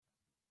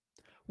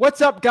What's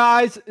up,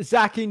 guys?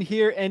 Zach in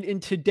here, and in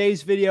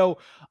today's video,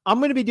 I'm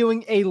going to be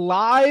doing a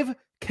live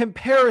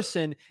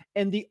comparison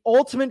and the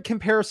ultimate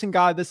comparison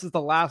guide. This is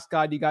the last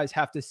guide you guys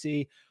have to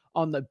see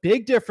on the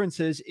big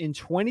differences in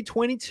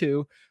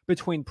 2022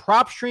 between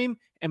Propstream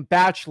and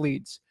batch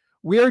leads.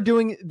 We are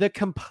doing the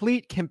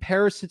complete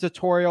comparison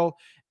tutorial,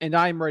 and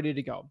I'm ready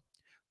to go.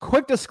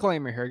 Quick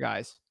disclaimer here,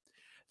 guys.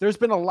 There's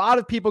been a lot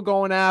of people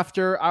going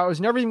after. I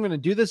was never even going to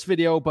do this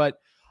video, but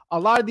a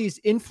lot of these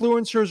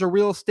influencers or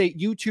real estate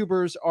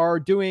YouTubers are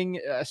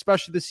doing,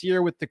 especially this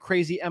year with the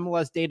crazy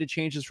MLS data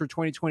changes for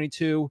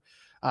 2022,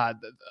 a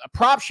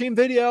Propstream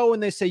video,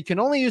 and they say you can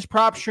only use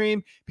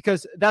Propstream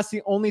because that's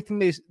the only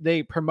thing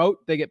they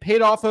promote, they get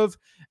paid off of.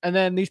 And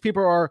then these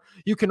people are,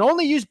 you can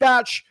only use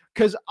batch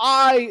because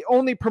I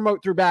only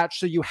promote through batch,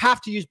 so you have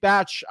to use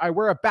batch. I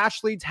wear a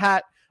batch leads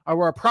hat, I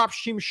wear a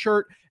Propstream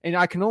shirt, and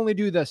I can only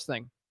do this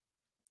thing.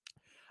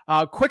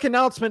 Quick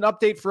announcement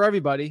update for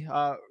everybody.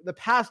 The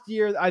past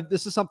year,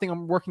 this is something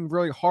I'm working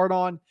really hard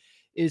on,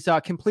 is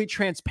complete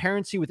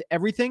transparency with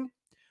everything.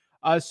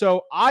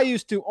 So I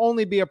used to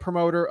only be a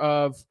promoter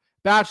of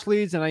batch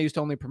leads, and I used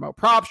to only promote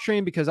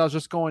Propstream because I was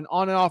just going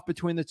on and off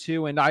between the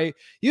two. And I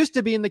used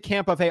to be in the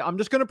camp of, hey, I'm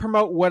just going to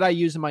promote what I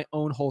use in my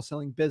own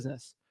wholesaling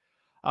business.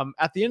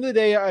 At the end of the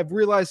day, I've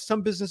realized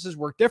some businesses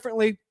work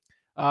differently,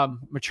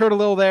 matured a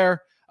little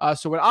there.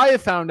 So what I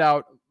have found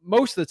out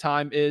most of the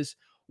time is,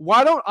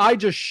 why don't I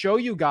just show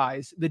you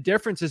guys the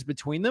differences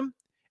between them,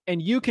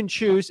 and you can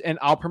choose, and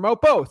I'll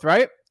promote both,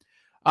 right?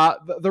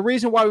 The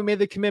reason why we made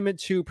the commitment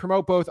to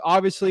promote both,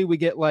 obviously we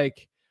get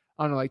like,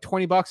 I don't know, like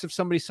 $20 if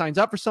somebody signs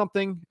up for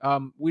something.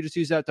 We just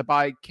use that to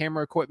buy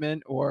camera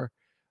equipment or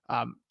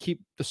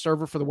keep the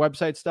server for the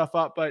website stuff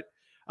up. But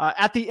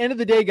at the end of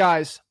the day,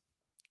 guys,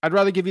 I'd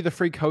rather give you the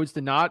free codes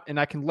than not, and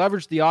I can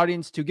leverage the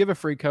audience to give a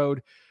free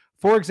code.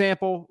 For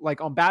example,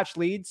 like on batch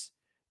leads,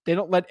 they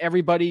don't let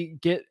everybody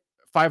get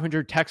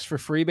 500 texts for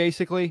free.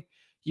 Basically,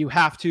 you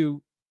have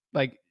to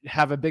like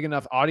have a big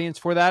enough audience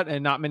for that,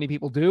 and not many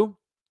people do.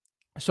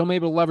 So I'm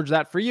able to leverage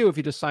that for you if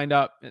you just signed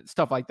up and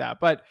stuff like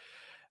that. But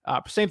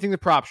same thing with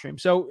Propstream.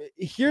 So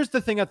here's the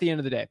thing: at the end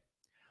of the day,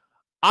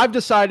 I've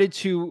decided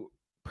to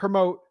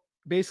promote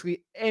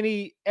basically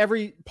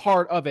every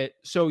part of it,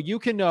 so you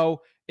can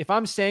know if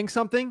I'm saying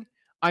something,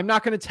 I'm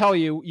not going to tell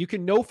you. You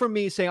can know from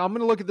me saying I'm going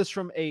to look at this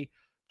from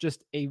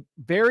just a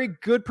very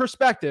good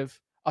perspective,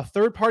 a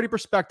third-party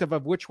perspective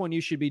of which one you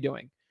should be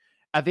doing.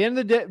 At the end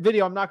of the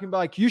video, I'm not going to be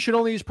like, you should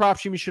only use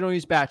Propstream, you should only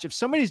use batch. If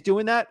somebody's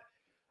doing that,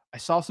 I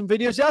saw some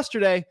videos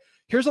yesterday.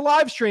 Here's a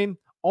live stream,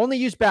 only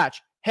use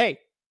batch. Hey,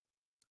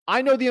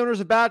 I know the owners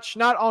of batch,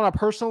 not on a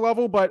personal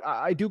level, but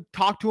I do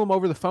talk to them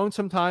over the phone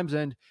sometimes,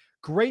 and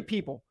great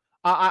people.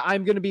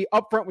 I'm going to be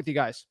upfront with you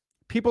guys.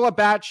 People at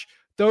batch,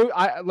 though,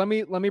 let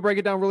me break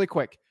it down really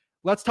quick.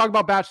 Let's talk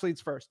about batch leads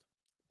first.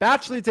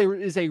 Batch leads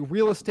is a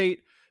real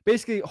estate,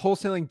 basically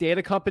wholesaling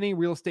data company,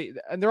 real estate,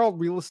 and they're all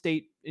real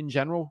estate in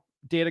general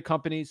data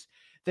companies.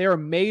 They are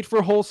made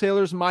for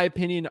wholesalers, in my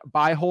opinion,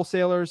 by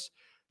wholesalers.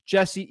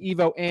 Jesse,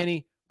 Evo,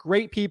 Annie,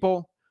 great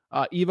people.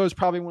 Evo is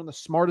probably one of the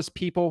smartest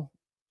people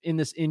in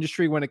this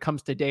industry when it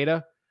comes to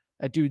data.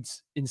 That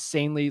dude's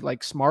insanely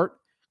like smart.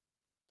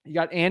 You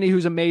got Annie,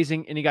 who's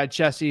amazing, and you got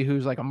Jesse,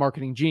 who's like a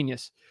marketing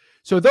genius.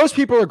 So those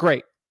people are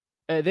great.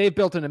 They've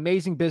built an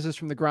amazing business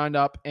from the ground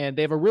up, and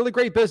they have a really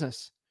great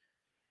business.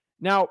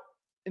 Now,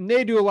 and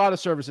they do a lot of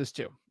services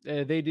too.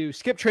 They do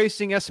skip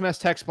tracing, SMS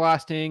text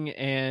blasting,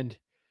 and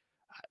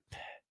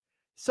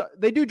so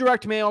they do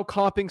direct mail,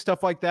 comping,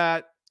 stuff like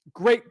that.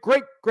 Great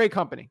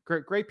company.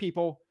 Great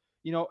people.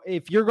 You know,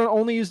 if you're going to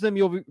only use them,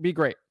 you'll be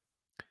great.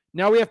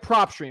 Now we have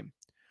Propstream.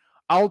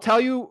 I'll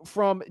tell you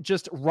from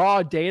just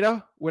raw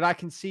data, what I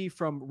can see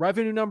from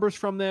revenue numbers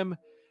from them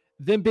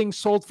being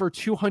sold for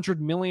 $200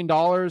 million.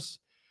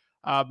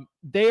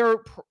 They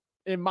are,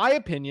 in my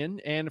opinion,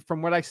 and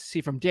from what I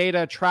see from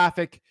data,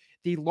 traffic,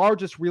 the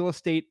largest real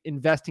estate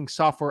investing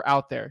software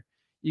out there.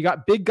 You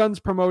got big guns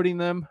promoting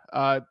them,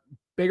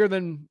 bigger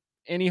than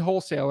any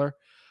wholesaler,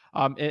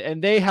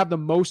 and they have the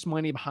most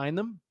money behind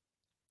them.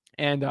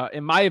 And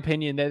in my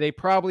opinion, they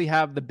probably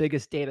have the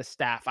biggest data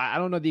staff. I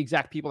don't know the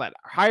exact people that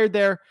are hired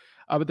there,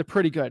 but they're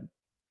pretty good.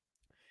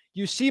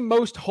 You see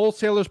most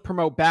wholesalers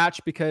promote batch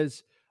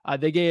because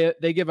they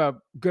give a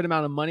good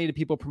amount of money to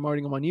people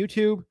promoting them on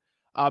YouTube,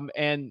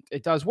 and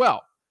it does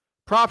well.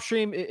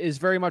 Propstream is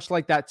very much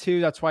like that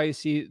too. That's why you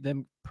see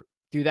them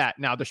do that.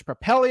 Now there's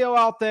Propelio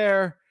out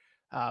there.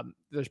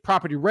 There's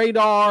Property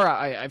Radar.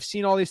 I've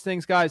seen all these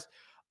things, guys.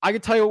 I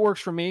can tell you what works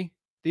for me.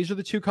 These are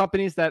the two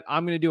companies that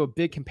I'm going to do a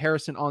big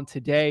comparison on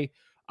today.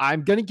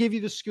 I'm going to give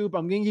you the scoop.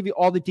 I'm going to give you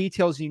all the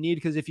details you need,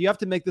 because if you have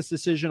to make this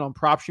decision on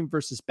Propstream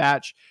versus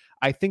batch,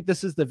 I think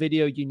this is the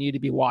video you need to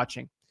be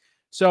watching.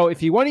 So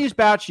if you want to use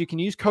batch, you can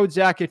use code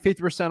Zach, get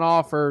 50%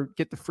 off or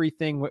get the free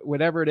thing,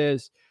 whatever it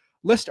is.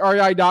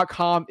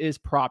 ListREI.com is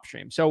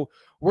Propstream. So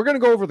we're going to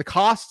go over the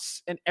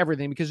costs and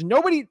everything, because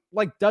nobody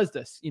like does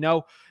this. You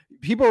know,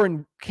 people are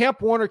in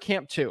camp 1 or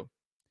camp 2,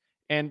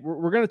 and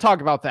we're going to talk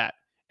about that.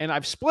 And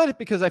I've split it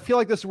because I feel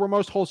like this is where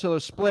most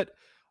wholesalers split.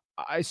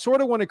 I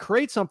sort of want to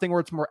create something where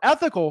it's more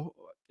ethical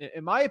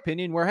in my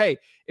opinion, where, hey,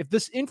 if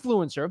this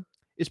influencer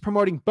is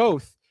promoting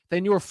both,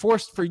 then you're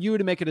forced for you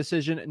to make a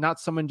decision and not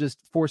someone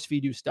just force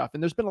feed you stuff.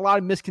 And there's been a lot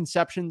of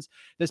misconceptions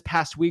this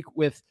past week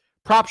with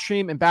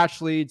Propstream and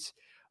batch leads.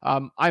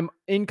 I'm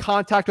in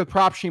contact with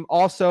Propstream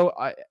also,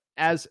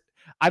 as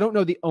I don't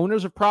know the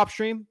owners of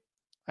Propstream.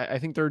 I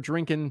think they're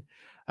drinking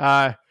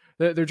they're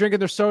drinking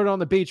their soda on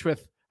the beach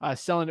with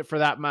selling it for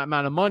that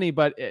amount of money.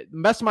 But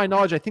best of my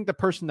knowledge, I think the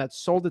person that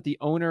sold it, the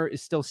owner,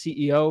 is still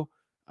CEO.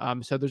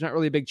 So there's not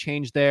really a big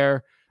change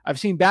there. I've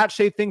seen Batch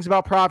say things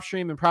about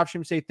Propstream and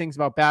Propstream say things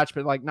about Batch,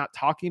 but like not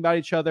talking about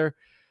each other.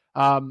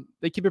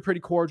 They keep it pretty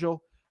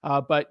cordial.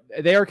 But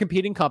they are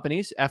competing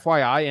companies,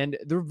 FYI, and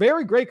they're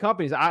very great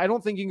companies. I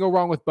don't think you can go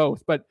wrong with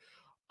both, but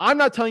I'm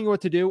not telling you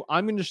what to do.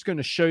 I'm just going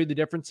to show you the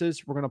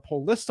differences. We're going to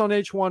pull lists on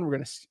each one. We're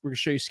going to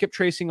show you skip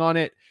tracing on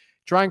it,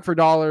 trying for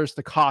dollars,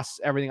 the costs,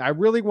 everything. I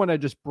really want to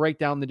just break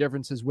down the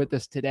differences with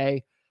this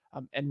today,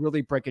 and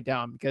really break it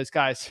down because,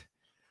 guys,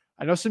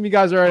 I know some of you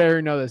guys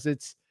already know this.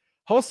 It's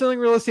wholesaling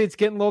real estate. It's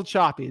getting a little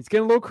choppy. It's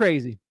getting a little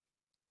crazy.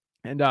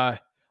 And I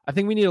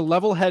think we need a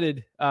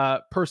level-headed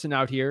person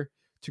out here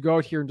to go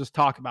out here and just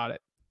talk about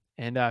it.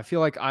 And I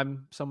feel like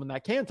I'm someone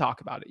that can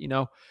talk about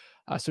it,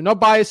 So no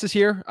biases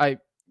here. I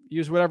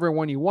use whatever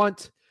one you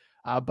want.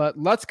 But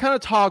let's kind of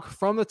talk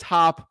from the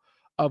top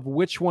of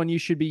which one you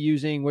should be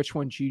using, which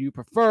ones you do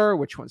prefer,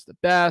 which one's the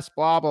best,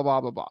 blah, blah, blah,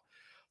 blah, blah.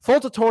 Full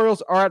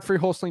tutorials are at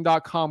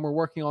freewholesaling.com. We're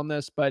working on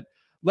this, but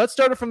let's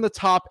start it from the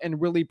top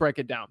and really break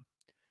it down.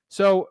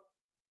 So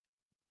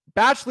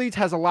Batch Leads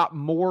has a lot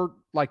more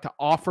like to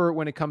offer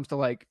when it comes to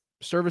like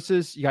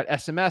services. You got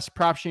SMS.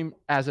 Propstream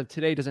as of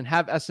today doesn't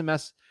have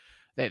SMS.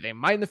 They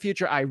might in the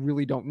future. I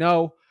really don't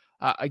know.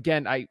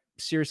 Again,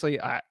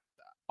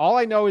 all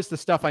I know is the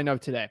stuff I know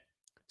today.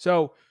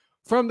 So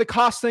from the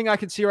cost thing I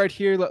can see right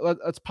here,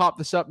 let's pop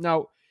this up.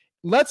 Now,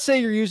 let's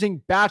say you're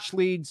using Batch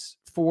Leads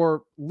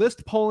for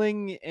list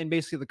pulling and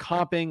basically the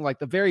comping, like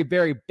the very,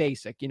 very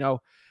basic,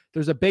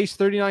 there's a base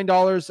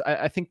 $39,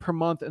 I think, per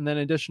month, and then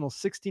additional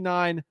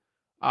 $69.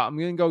 I'm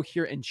going to go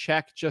here and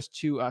check just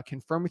to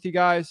confirm with you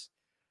guys.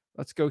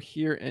 Let's go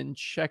here and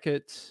check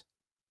it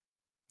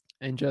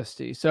and just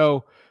see.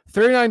 So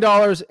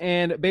 $39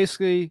 and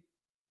basically,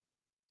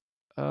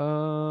 let's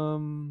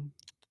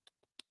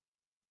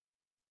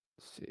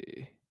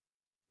see.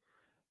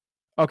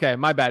 Okay,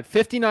 my bad.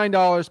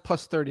 $59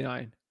 plus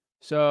 $39.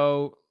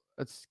 So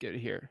let's get it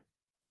here.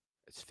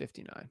 It's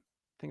 $59. I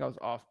think I was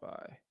off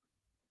by.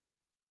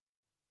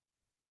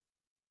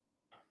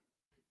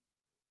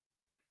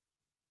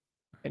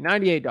 And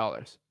 $98.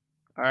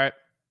 All right.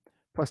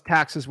 Plus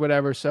taxes,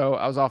 whatever. So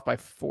I was off by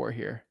 4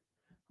 here.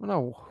 I don't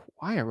know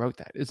why I wrote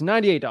that. It's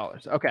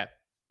 $98. Okay.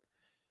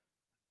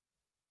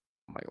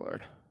 Oh my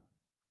Lord.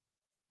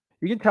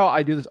 You can tell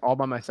I do this all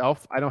by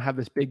myself. I don't have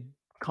this big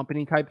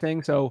company type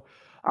thing. So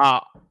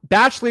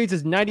Batch Leads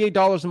is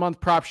 $98 a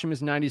month. Propstream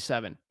is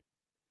 $97.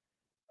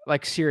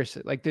 Like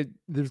seriously, like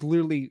there's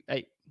literally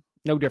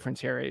no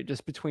difference here,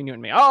 just between you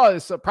and me. Oh,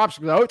 it's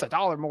Propstream. Oh, it's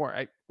 $1 more.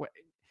 At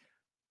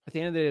the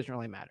end of the day, it doesn't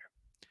really matter.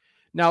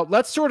 Now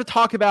let's sort of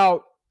talk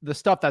about the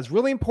stuff that's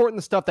really important,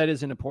 the stuff that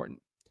isn't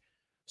important.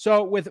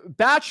 So with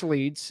Batch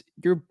Leads,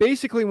 you're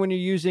basically, when you're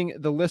using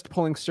the list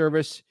pulling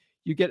service,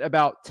 you get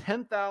about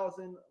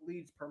 10,000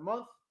 leads per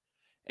month.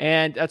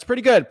 And that's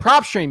pretty good.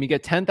 Propstream, you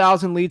get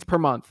 10,000 leads per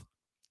month.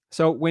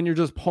 So when you're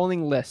just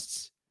pulling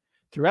lists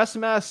through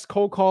SMS,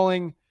 cold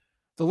calling,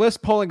 the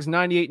list pulling is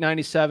 98,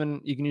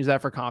 97. You can use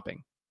that for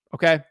comping.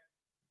 Okay.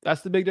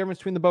 That's the big difference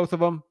between the both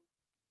of them.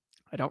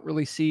 I don't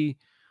really see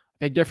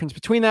a big difference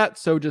between that.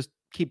 So just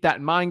keep that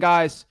in mind,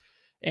 guys.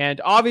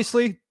 And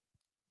obviously,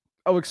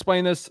 I'll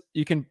explain this.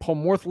 You can pull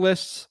more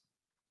lists.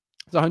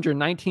 It's a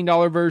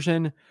 $119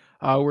 version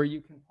where you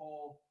can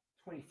pull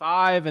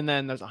 25, and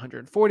then there's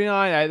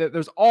 149.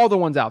 There's all the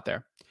ones out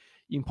there.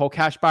 You can pull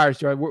cash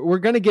buyers. We're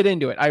going to get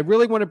into it. I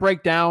really want to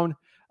break down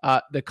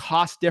the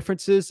cost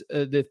differences,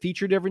 the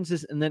feature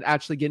differences, and then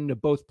actually get into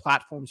both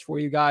platforms for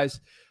you guys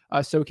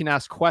so we can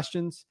ask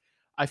questions.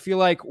 I feel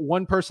like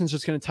one person's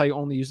just going to tell you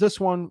only use this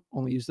one,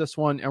 and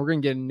we're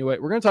going to get into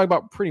it. We're going to talk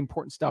about pretty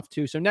important stuff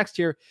too. So next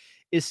here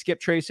is skip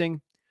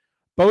tracing.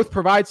 Both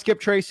provide skip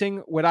tracing.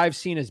 What I've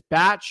seen is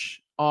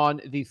Batch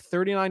on the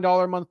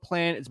 $39 a month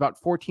plan. It's about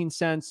 14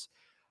 cents.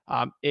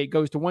 It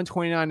goes to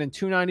 $129 and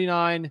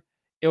 $299.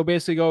 It'll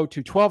basically go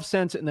to 12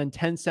 cents and then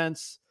 10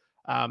 cents.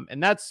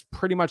 And that's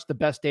pretty much the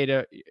best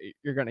data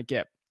you're going to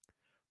get.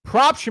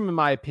 Propstream, in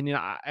my opinion,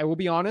 I will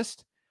be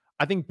honest,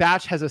 I think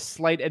Batch has a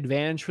slight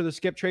advantage for the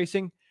skip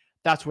tracing.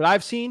 That's what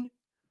I've seen.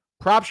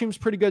 Propstream's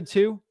pretty good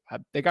too.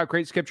 They got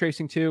great skip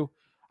tracing too.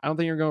 I don't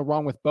think you're going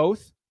wrong with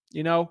both.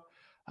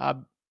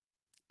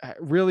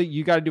 Really,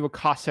 you got to do a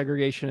cost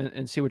segregation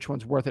and see which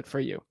one's worth it for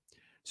you.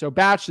 So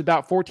Batch is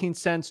about 14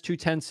 cents to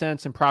 10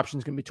 cents, and Propstream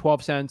is going to be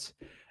 12 cents.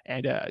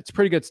 And it's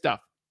pretty good stuff.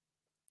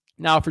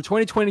 Now, for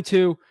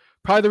 2022,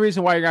 probably the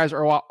reason why you guys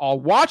are all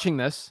watching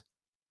this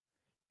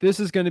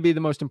is going to be the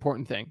most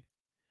important thing.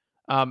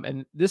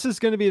 And this is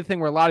going to be the thing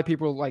where a lot of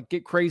people like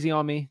get crazy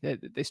on me.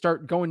 They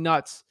start going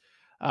nuts.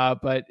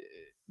 But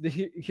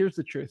here's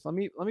the truth. Let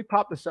me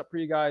pop this up for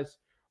you guys.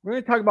 We're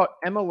going to talk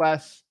about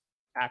MLS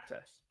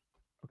access.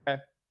 Okay.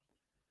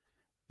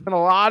 There's been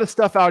a lot of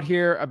stuff out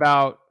here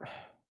about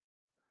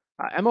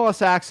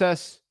MLS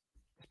access.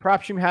 Does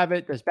Propstream have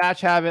it? Does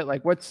Batch have it?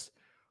 Like, what's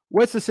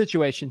the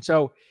situation?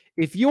 So,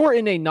 if you're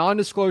in a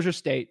non-disclosure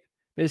state,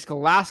 basically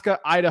Alaska,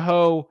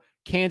 Idaho,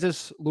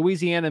 Kansas,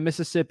 Louisiana,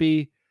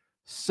 Mississippi,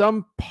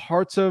 some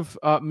parts of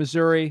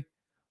Missouri,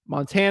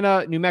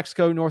 Montana, New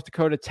Mexico, North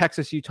Dakota,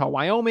 Texas, Utah,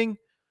 Wyoming.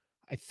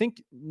 I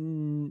think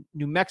New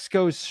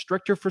Mexico is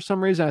stricter for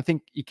some reason. I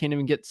think you can't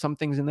even get some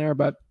things in there.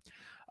 But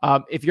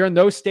if you're in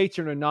those states,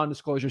 you're in a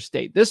non-disclosure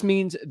state. This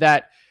means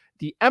that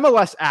the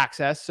MLS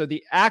access, so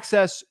the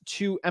access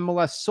to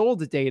MLS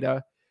sold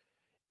data,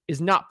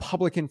 is not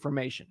public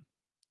information.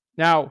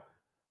 Now,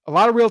 a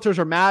lot of realtors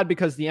are mad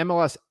because the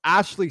MLS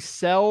actually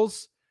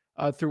sells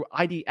through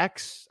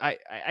IDX.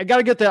 I got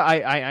to get that.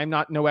 I'm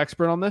not no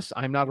expert on this.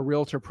 I'm not a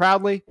realtor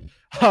proudly.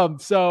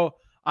 So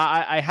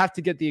I have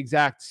to get the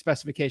exact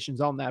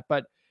specifications on that.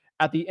 But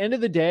at the end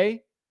of the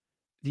day,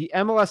 the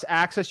MLS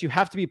access, you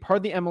have to be part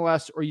of the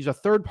MLS or use a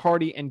third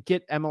party and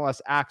get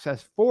MLS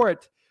access for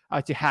it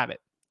to have it.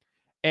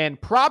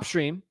 And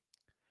Propstream,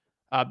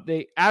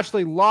 they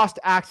actually lost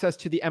access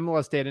to the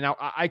MLS data. Now,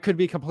 I could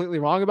be completely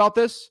wrong about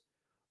this.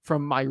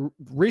 From my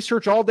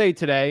research all day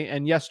today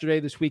and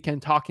yesterday, this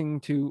weekend, talking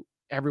to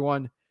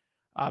everyone,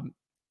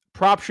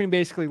 Propstream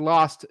basically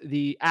lost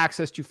the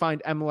access to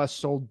find MLS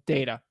sold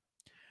data.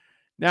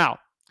 Now,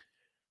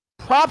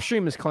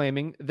 Propstream is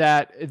claiming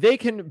that they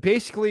can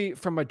basically,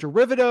 from a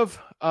derivative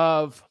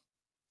of,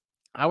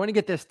 I want to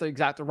get this the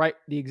exact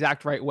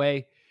right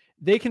way,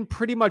 they can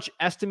pretty much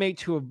estimate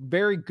to a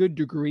very good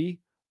degree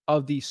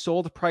of the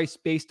sold price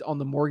based on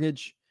the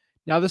mortgage.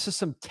 Now, this is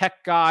some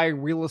tech guy,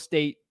 real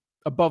estate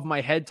above my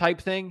head type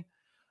thing,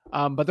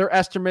 but their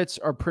estimates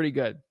are pretty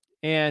good.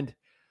 And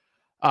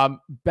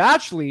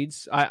Batch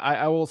Leads,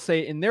 I will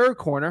say in their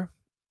corner,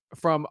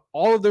 from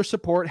all of their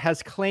support,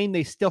 has claimed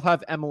they still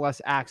have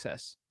MLS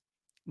access.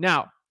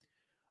 Now,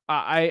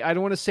 I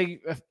don't want to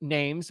say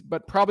names,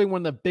 but probably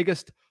one of the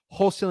biggest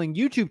wholesaling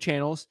YouTube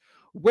channels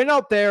went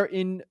out there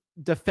in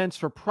defense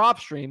for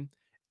Propstream,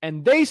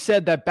 and they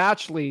said that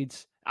Batch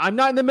Leads, I'm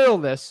not in the middle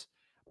of this,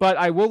 but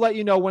I will let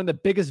you know one of the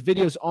biggest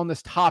videos on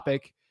this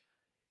topic.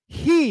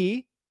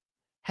 He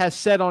has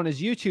said on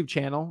his YouTube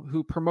channel,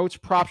 who promotes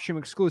Propstream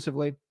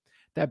exclusively,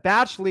 that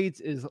Batch Leads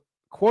is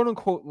quote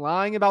unquote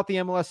lying about the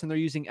MLS and they're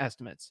using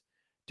estimates.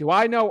 Do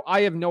I know?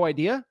 I have no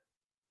idea.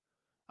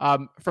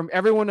 From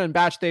everyone in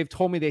Batch, they've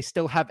told me they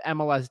still have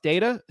MLS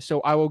data, so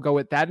I will go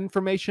with that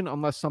information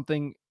unless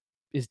something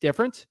is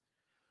different.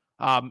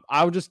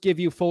 I'll just give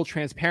you full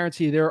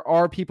transparency. There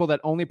are people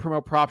that only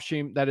promote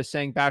Propstream that is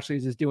saying Batch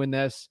Leads is doing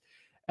this,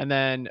 and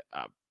then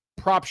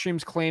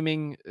Propstream's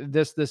claiming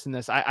this, and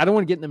this. I don't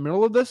want to get in the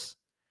middle of this.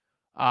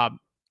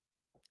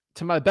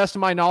 To my best of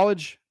my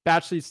knowledge,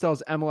 Batch Leads still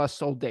has MLS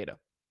sold data.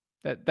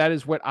 That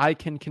is what I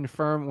can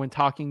confirm when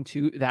talking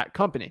to that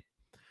company.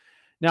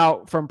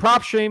 Now, from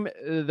Propstream,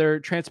 they're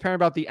transparent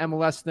about the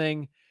MLS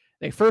thing.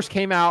 They first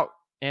came out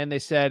and they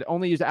said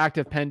only use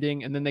active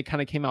pending, and then they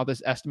kind of came out with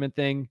this estimate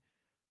thing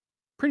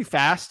pretty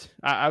fast,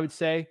 I would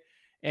say.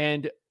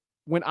 And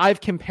when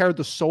I've compared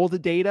the sold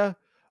data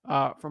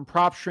from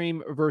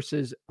Propstream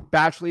versus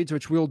Batch Leads,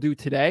 which we'll do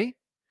today,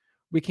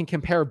 we can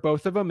compare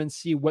both of them and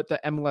see what the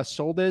MLS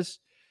sold is.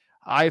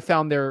 I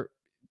found they're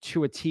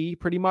to a T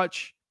pretty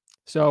much.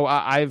 So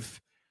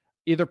I've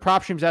either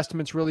Propstream's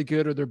estimate's really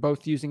good or they're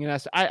both using an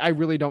estimate. I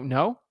really don't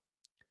know.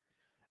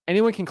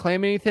 Anyone can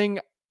claim anything.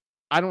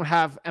 I don't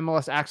have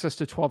MLS access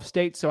to 12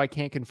 states, so I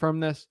can't confirm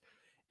this.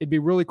 It'd be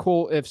really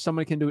cool if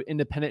someone can do an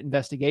independent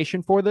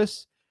investigation for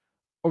this.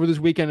 Over this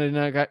weekend,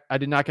 I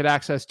did not get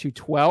access to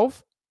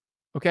 12.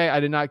 Okay, I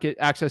did not get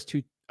access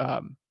to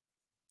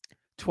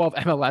 12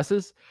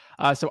 MLSs.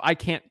 So I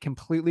can't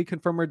completely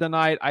confirm or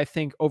deny it. I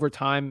think over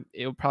time,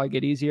 it'll probably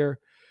get easier.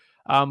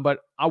 But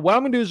what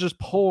I'm going to do is just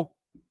pull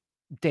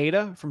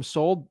data from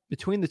sold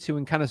between the two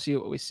and kind of see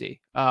what we see.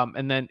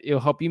 And then it'll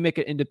help you make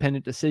an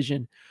independent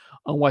decision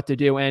on what to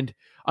do. And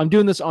I'm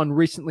doing this on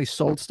recently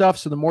sold stuff.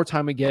 So the more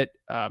time we get,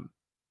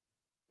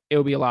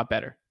 it'll be a lot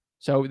better.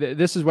 So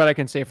this is what I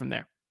can say from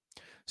there.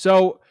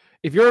 So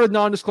if you're in a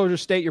non-disclosure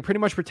state, you're pretty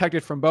much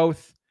protected from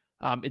both.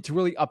 It's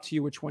really up to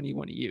you which one you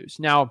want to use.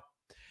 Now,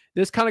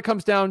 this kind of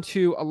comes down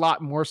to a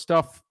lot more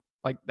stuff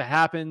like that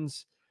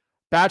happens.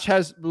 Batch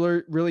has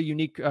really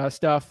unique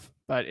stuff,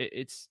 but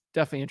it's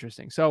definitely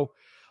interesting. So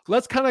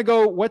let's kind of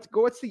go.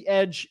 What's the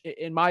edge,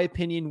 in my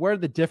opinion? Where are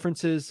the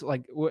differences?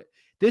 Like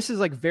this is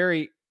like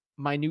very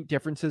minute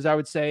differences. I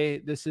would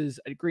say this is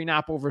a green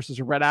apple versus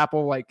a red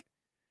apple. Like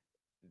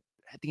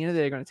at the end of the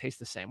day, they're going to taste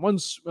the same.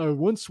 One's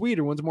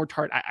sweeter, one's more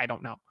tart. I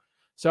don't know.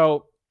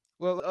 So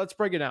let's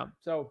break it down.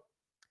 So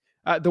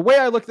the way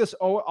I look at this,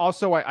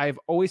 also, I've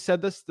always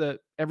said this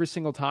every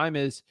single time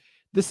is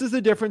this is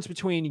the difference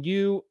between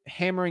you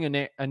hammering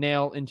a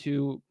nail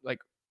into like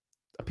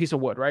a piece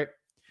of wood, right?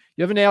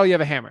 You have a nail, you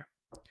have a hammer.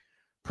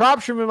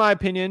 Propstream, in my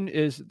opinion,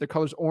 is the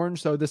color's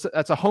orange. So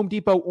that's a Home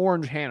Depot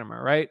orange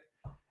hammer, right?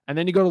 And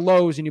then you go to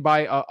Lowe's and you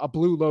buy a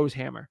blue Lowe's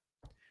hammer.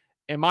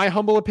 In my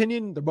humble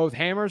opinion, they're both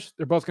hammers.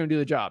 They're both going to do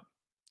the job.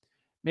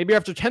 Maybe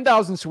after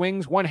 10,000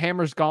 swings, one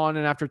hammer's gone,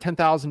 and after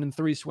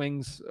 10,003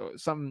 swings,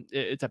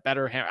 it's a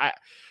better hammer.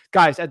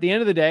 Guys, at the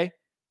end of the day,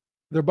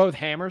 they're both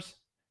hammers.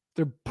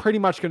 They're pretty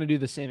much going to do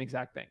the same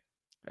exact thing.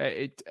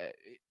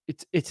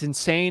 It's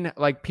insane.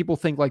 Like, people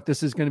think like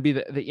this is going to be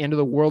the end of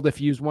the world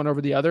if you use one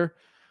over the other.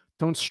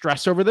 Don't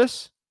stress over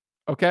this,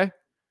 okay?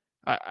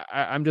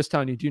 I'm just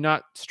telling you, do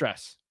not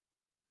stress.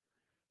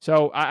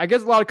 So I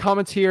get a lot of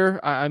comments here.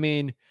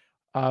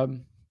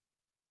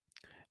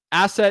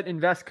 Asset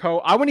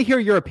Investco. I want to hear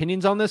your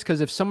opinions on this,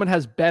 because if someone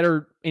has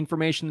better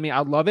information than me,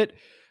 I'd love it.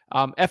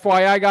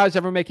 FYI, guys,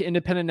 ever make an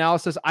independent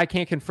analysis, I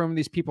can't confirm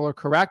these people are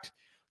correct.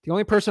 The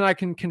only person I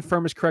can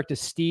confirm is correct is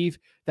Steve,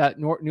 that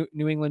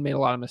New England made a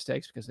lot of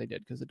mistakes, because they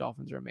did, because the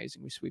Dolphins are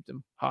amazing. We sweeped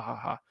them. Ha, ha,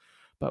 ha.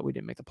 But we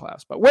didn't make the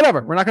playoffs. But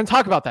whatever. We're not going to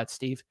talk about that,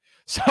 Steve.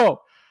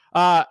 So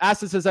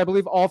Asset says, I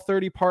believe all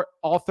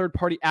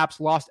third-party apps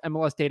lost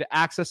MLS data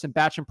access, and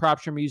Batch and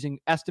Propstream are using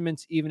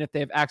estimates, even if they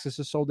have access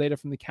to sold data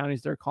from the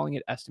counties. They're calling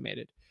it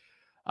estimated.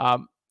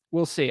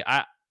 We'll see.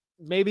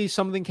 Maybe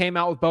something came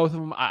out with both of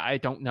them. I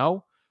don't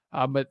know.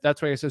 But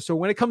that's what I said. So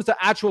when it comes to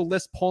actual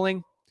list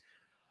polling,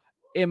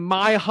 in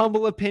my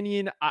humble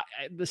opinion,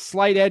 the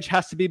slight edge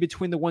has to be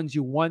between the ones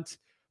you want.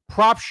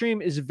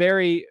 Propstream is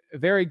very,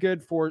 very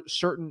good for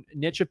certain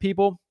niche of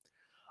people.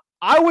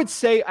 I would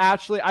say,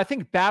 actually, I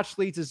think Batch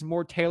Leads is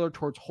more tailored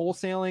towards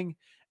wholesaling,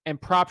 and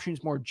Propstream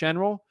is more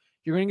general.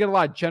 You're going to get a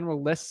lot of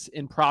general lists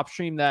in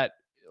Propstream that,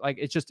 like,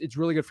 it's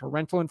really good for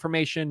rental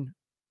information,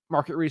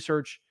 market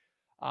research.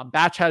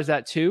 Batch has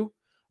that too,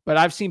 but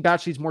I've seen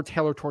Batch Leads more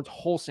tailored towards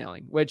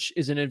wholesaling, which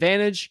is an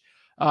advantage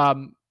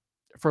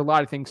for a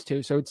lot of things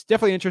too. So it's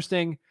definitely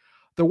interesting.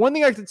 The one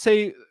thing I could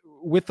say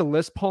with the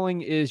list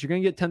polling is you're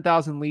going to get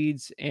 10,000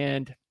 leads,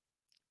 and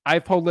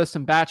I've polled lists,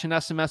 and Batch and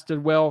SMS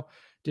did well.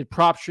 Did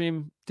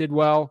Propstream did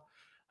well.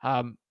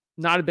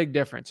 Not a big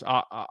difference,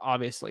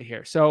 obviously,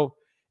 here. So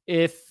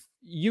if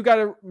you got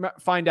to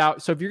find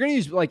out, so if you're going to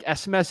use like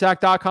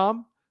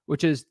SMSac.com,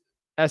 which is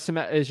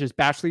SMS, is just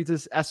Batch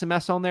Leads'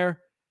 SMS on there,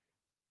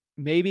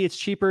 maybe it's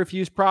cheaper if you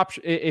use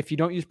if you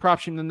don't use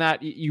Propstream than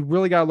that. You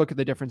really got to look at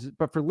the differences.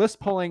 But for list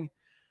polling,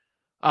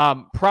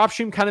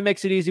 Propstream kind of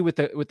makes it easy with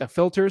the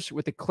filters,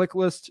 with the click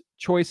list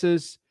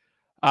choices.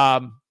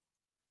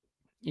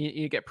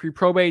 You get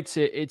pre-probates.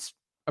 It's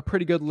a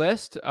pretty good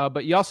list,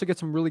 but you also get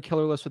some really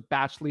killer lists with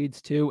Batch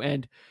Leads too.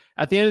 And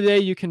at the end of the day,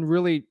 you can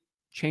really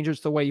change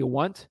it the way you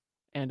want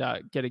and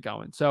get it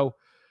going. So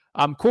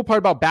cool part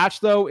about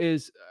Batch, though,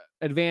 is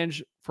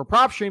advantage for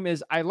Propstream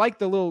is I like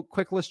the little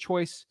quick list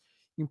choice.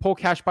 You can pull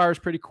cash buyers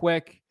pretty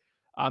quick.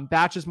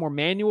 Batch is more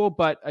manual,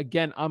 but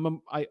again,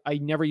 I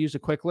never use a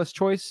quick list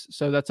choice,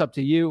 so that's up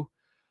to you.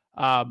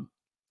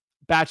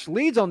 Batch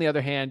Leads, on the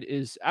other hand,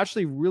 is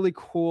actually really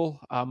cool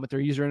with their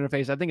user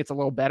interface. I think it's a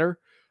little better.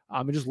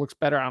 It just looks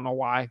better. I don't know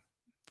why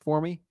for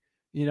me,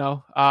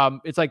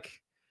 it's like,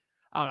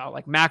 I don't know,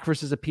 like Mac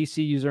versus a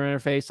PC user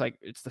interface. Like,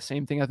 it's the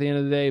same thing at the end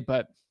of the day,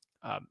 but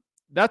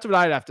that's what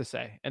I'd have to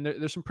say. And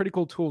there's some pretty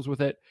cool tools with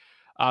it.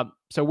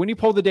 So when you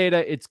pull the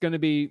data, it's going to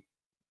be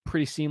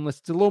pretty seamless.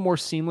 It's a little more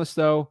seamless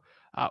though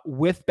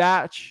with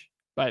Batch,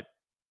 but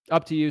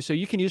up to you. So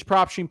you can use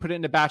Propstream, put it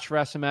into Batch for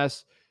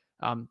SMS.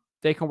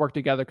 They can work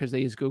together because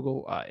they use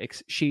Google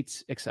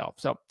Sheets, Excel.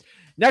 So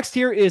next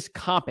here is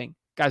comping.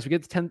 Guys, we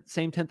get the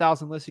same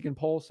 10,000 lists you can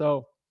pull,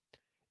 so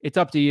it's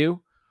up to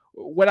you.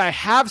 What I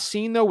have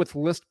seen, though, with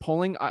list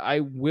polling, I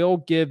will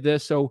give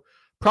this. So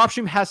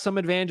Propstream has some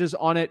advantages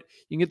on it.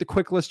 You can get the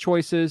quick list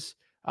choices.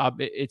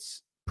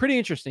 It's pretty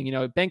interesting.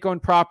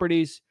 Bank-owned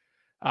properties.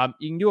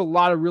 You can do a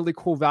lot of really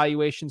cool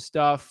valuation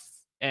stuff,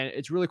 and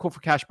it's really cool for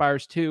cash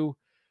buyers, too.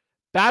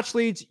 Batch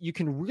Leads, you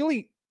can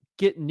really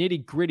get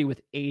nitty-gritty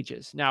with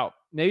ages. Now,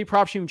 maybe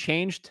Propstream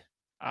changed.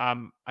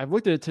 I've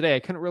looked at it today. I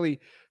couldn't really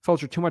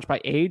filter too much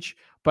by age,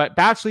 but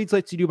Batch Leads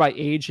lets you do by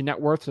age and net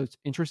worth, so it's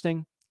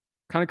interesting.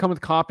 Kind of come with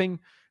comping.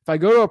 If I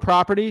go to a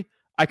property,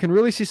 I can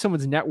really see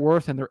someone's net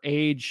worth and their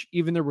age,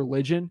 even their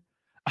religion,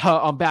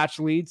 on Batch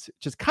Leads,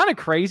 which is kind of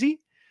crazy,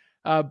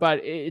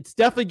 but it's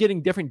definitely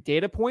getting different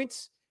data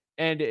points,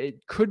 and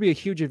it could be a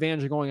huge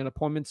advantage of going on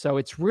appointments. So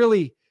it's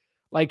really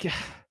like,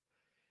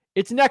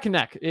 it's neck and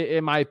neck,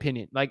 in my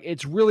opinion. Like,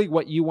 it's really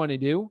what you want to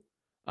do,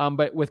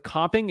 but with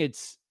comping,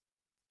 it's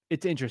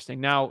interesting.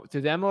 Now,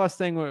 to the MLS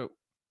thing,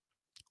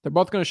 they're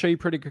both going to show you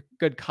pretty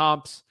good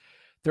comps.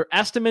 Their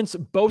estimates,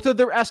 both of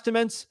their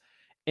estimates,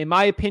 in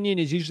my opinion,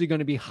 is usually going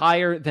to be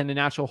higher than an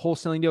actual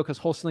wholesaling deal, because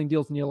wholesaling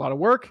deals need a lot of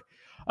work.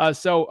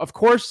 So, of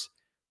course,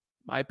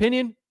 my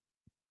opinion,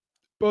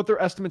 both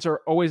their estimates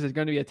are always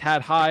going to be a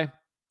tad high,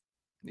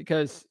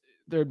 because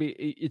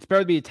it's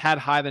better to be a tad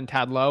high than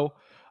tad low.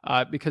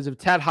 Because if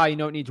tad high, it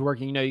needs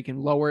working, you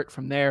can lower it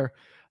from there.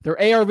 Their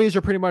ARVs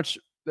are pretty much,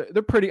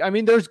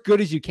 they're as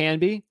good as you can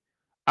be.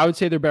 I would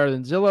say they're better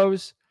than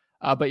Zillow's,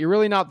 but you're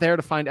really not there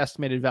to find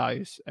estimated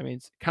values.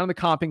 It's kind of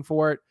the comping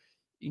for it.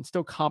 You can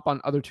still comp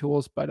on other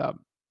tools, but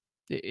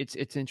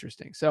it's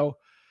interesting. So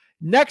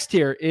Next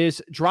here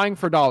is drawing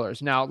for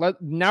dollars. Now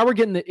we're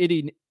getting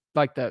the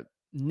the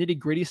nitty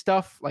gritty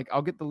stuff. Like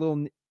I'll get the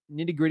little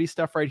nitty gritty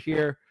stuff right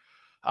here.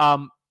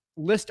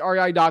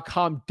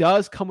 ListREI.com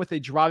does come with a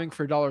drawing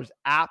for dollars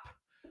app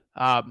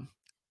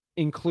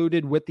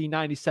included with the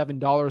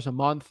 $97 a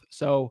month.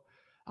 So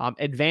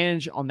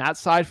advantage on that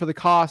side for the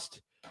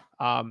cost.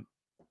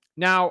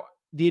 Now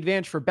the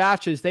advantage for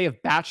batches, they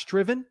have batch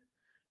driven.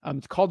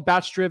 It's called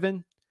batch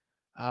driven.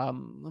 Let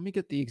me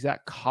get the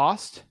exact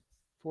cost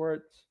for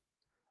it.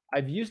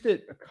 I've used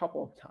it a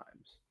couple of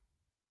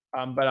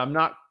times, but I'm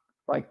not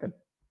I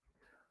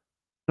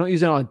don't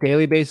use it on a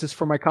daily basis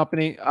for my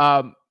company.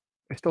 I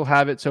still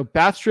have it. So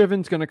batch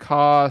driven is going to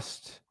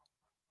cost,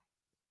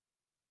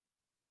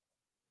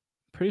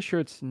 pretty sure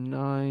it's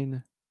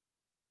 $9.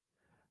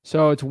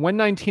 So it's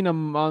 $119 a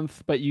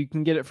month, but you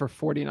can get it for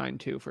 $49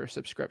 too for a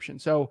subscription.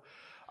 So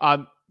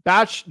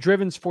batch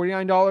driven's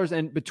 $49,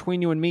 and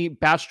between you and me,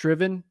 batch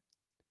driven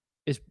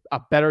is a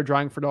better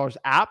drawing for dollars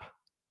app.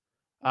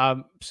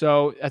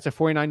 So that's a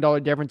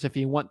 $49 difference if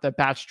you want the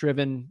batch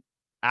driven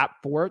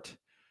app for it.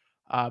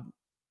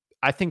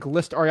 I think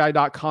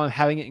listrei.com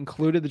having it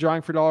included the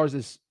drawing for dollars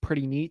is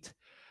pretty neat.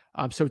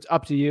 So it's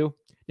up to you.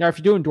 Now, if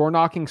you're doing door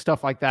knocking,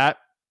 stuff like that,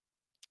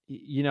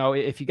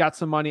 if you got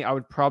some money, I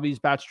would probably use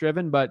batch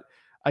driven. But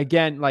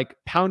again, like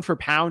pound for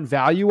pound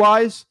value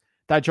wise,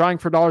 that drawing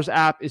for dollars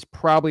app is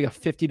probably a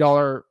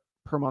 $50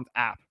 per month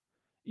app.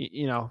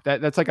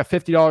 That's like a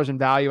 $50 in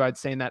value, I'd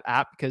say, in that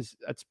app, because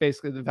that's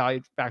basically the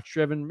value batch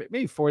driven,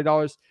 maybe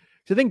 $40. So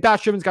I think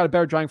batch driven's got a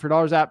better drawing for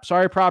dollars app.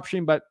 Sorry,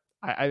 Propstream, but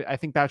I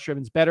think batch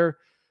driven's better.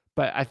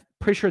 But I'm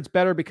pretty sure it's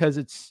better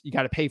because you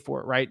got to pay for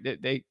it, right?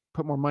 They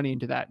put more money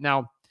into that.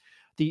 Now,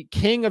 the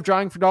king of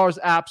drawing for dollars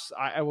apps,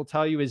 I will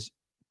tell you, is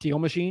Deal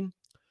Machine.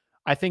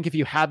 I think if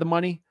you had the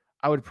money,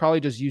 I would probably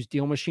just use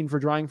Deal Machine for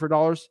drawing for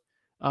dollars.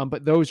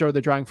 But those are the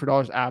drawing for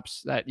dollars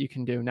apps that you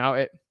can do. Now,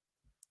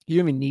 you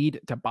don't even need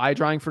to buy a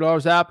drawing for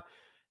dollars app.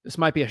 This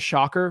might be a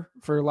shocker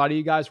for a lot of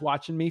you guys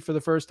watching me for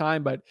the first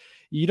time, but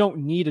you don't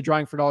need a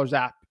drawing for dollars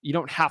app. You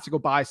don't have to go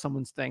buy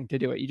someone's thing to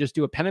do it. You just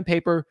do a pen and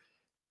paper,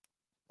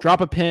 drop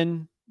a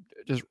pin,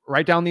 just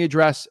write down the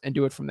address and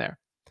do it from there.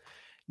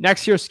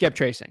 Next here, skip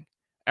tracing.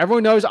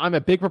 Everyone knows I'm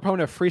a big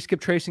proponent of free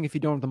skip tracing if you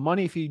don't have the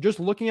money. If you're just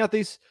looking at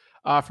these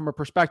from a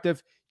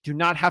perspective, do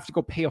not have to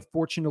go pay a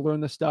fortune to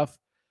learn this stuff.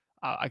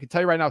 I can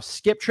tell you right now,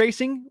 skip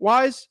tracing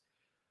wise,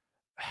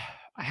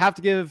 I have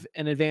to give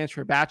an advantage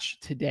for batch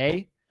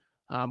today.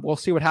 We'll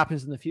see what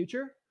happens in the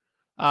future.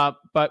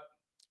 But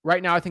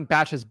right now, I think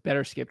batch has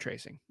better skip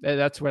tracing.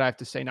 That's what I have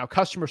to say. Now,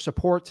 customer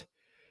support.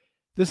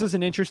 This is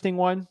an interesting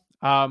one.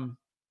 I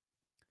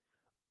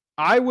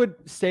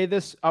would say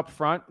this up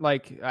front,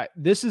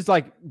 this is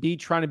like me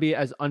trying to be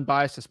as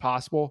unbiased as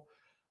possible.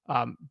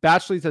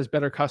 Batch Leads has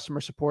better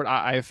customer support,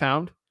 I have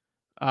found.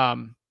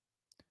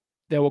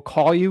 They will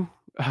call you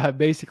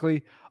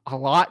basically a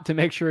lot to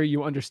make sure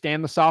you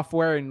understand the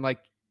software and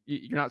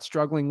you're not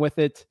struggling with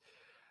it.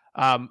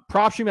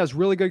 Propstream has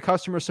really good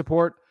customer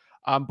support,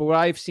 but what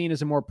I've seen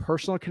is a more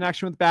personal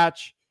connection with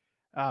Batch.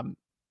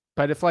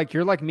 But if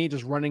you're like me,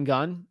 just run and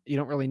gun, you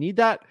don't really need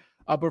that.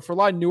 But for a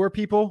lot of newer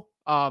people,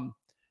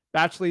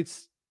 Batch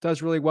Leads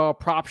does really well.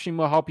 Propstream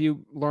will help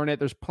you learn it.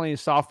 There's plenty of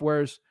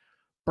softwares.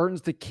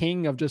 Burton's the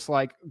king of just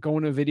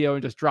going to a video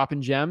and just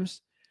dropping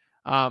gems.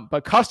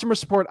 But customer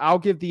support, I'll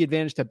give the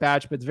advantage to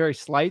Batch, but it's very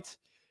slight,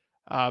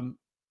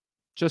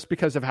 just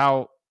because of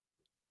how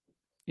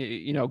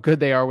good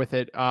they are with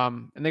it.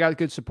 And they got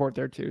good support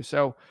there too.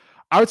 So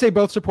I would say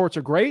both supports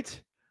are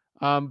great.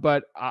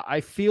 But I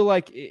feel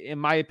like, in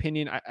my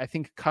opinion, I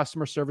think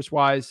customer service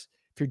wise,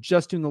 if you're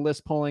just doing the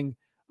list pulling,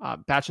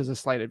 Batch has a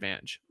slight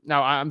advantage.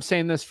 Now, I'm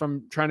saying this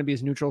from trying to be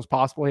as neutral as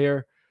possible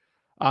here.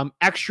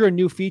 Extra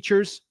new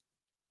features.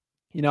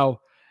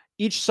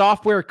 Each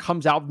software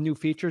comes out with new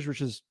features,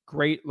 which is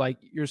great.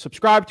 You're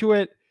subscribed to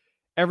it.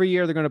 Every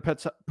year they're going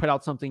to put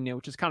out something new,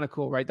 which is kind of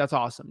cool, right? That's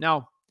awesome.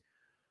 Now,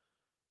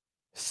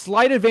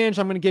 slight advantage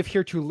I'm going to give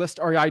here to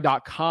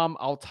listrei.com.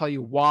 I'll tell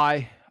you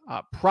why.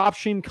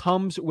 Propstream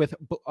comes with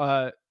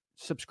a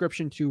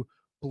subscription to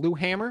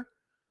Bluehammer.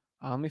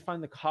 Let me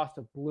find the cost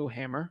of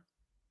Bluehammer.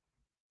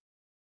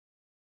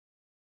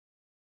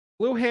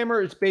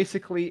 Bluehammer is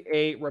basically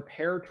a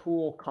repair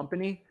tool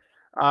company.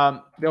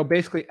 They'll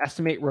basically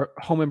estimate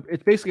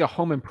it's basically a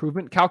home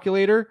improvement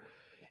calculator.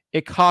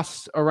 It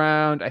costs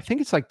around, I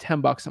think it's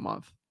 $10 a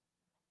month.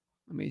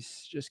 Let me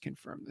just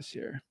confirm this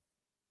here.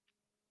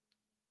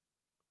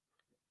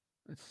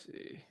 Let's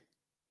see.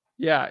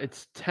 Yeah,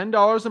 it's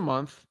 $10 a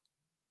month.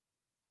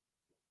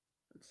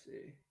 Let's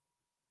see.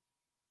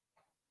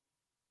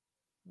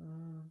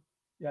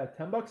 Yeah,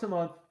 $10 a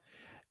month.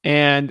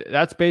 And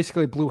that's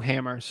basically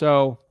Bluehammer.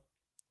 So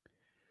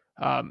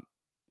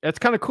that's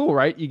kind of cool,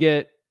 right? You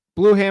get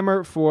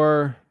Bluehammer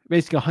for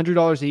basically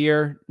 $100 a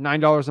year,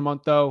 $9 a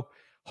month though.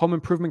 Home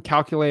improvement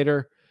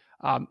calculator.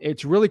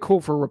 It's really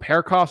cool for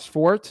repair costs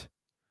for it.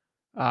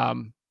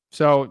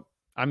 So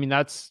I mean,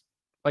 that's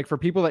for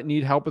people that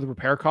need help with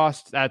repair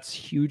costs, that's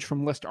huge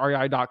from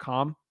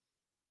listrei.com.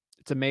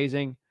 It's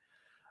amazing.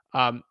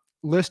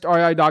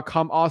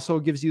 listrei.com also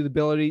gives you the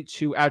ability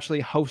to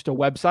actually host a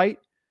website,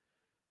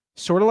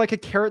 sort of like a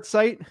Carrot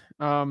site.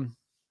 I'm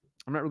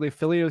not really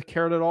affiliated with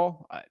Carrot at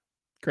all.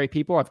 Great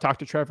people. I've talked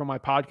to Trevor on my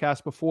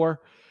podcast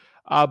before.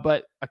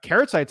 But a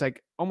Carrot site's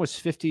like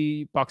almost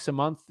 $50 a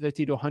month,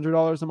 $50 to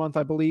 $100 a month,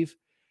 I believe.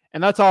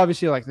 And that's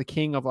obviously like the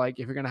king of like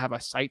if you're gonna have a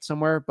site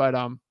somewhere. But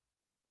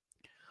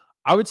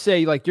I would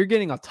say like you're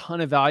getting a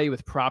ton of value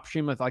with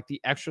Propstream with like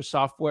the extra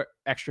software,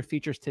 extra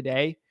features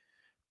today.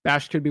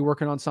 Bash could be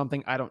working on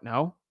something. I don't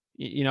know.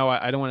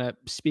 I don't want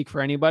to speak for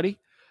anybody.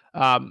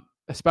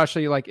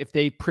 Especially like if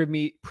they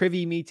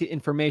privy me to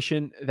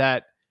information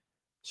that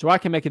so I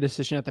can make a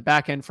decision at the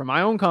back end for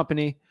my own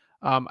company.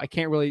 I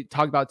can't really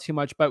talk about too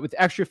much, but with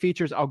extra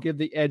features, I'll give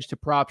the edge to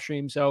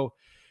Propstream. So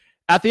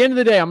at the end of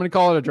the day, I'm going to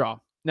call it a draw.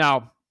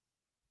 Now,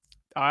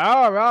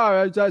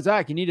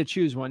 Zach, you need to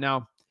choose one.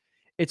 Now,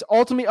 it's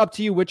ultimately up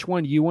to you which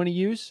one you want to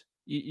use.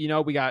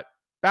 We got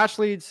Batch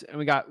Leads and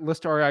we got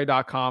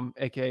listrei.com,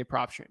 aka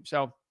Propstream.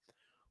 So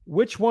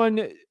which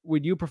one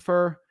would you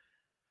prefer?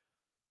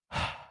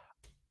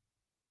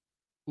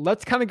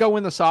 Let's kind of go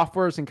in the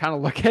softwares and kind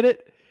of look at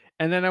it.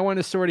 And then I want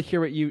to sort of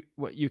hear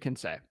what you can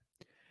say.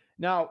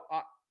 Now,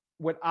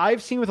 what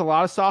I've seen with a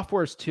lot of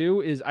softwares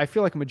too is I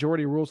feel like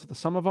majority rules with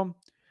some of them.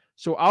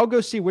 So I'll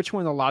go see which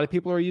one a lot of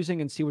people are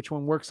using and see which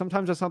one works.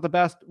 Sometimes that's not the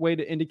best way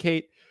to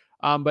indicate,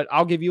 but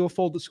I'll give you a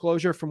full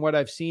disclosure from what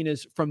I've seen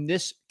is from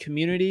this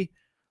community.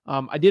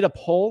 I did a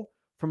poll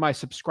for my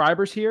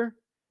subscribers here,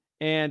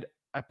 and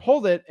I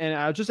pulled it, and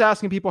I was just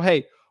asking people,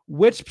 hey,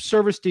 which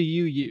service do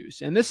you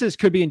use? And this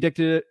could be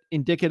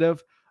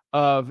indicative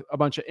of a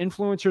bunch of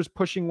influencers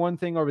pushing one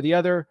thing over the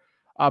other.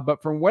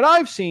 But from what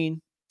I've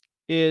seen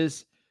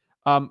is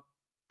out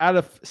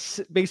of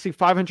basically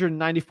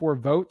 594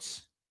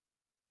 votes.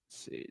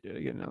 Let's see, did I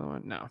get another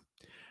one? No.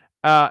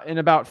 In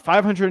about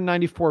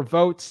 594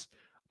 votes,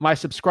 my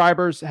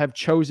subscribers have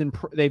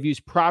they've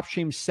used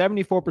Propstream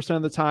 74%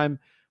 of the time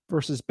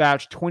versus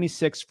Batch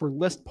 26 for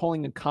list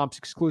polling and comps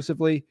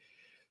exclusively.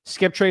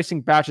 Skip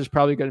tracing, Batch is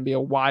probably going to be a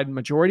wide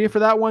majority for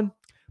that one.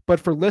 But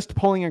for list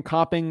polling and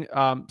comping,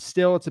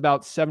 still it's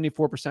about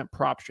 74%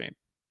 Propstream.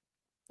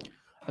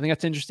 I think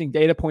that's an interesting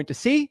data point to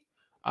see.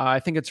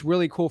 I think it's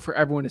really cool for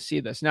everyone to see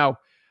this. Now,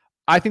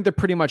 I think they're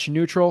pretty much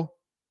neutral.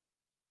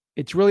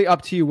 It's really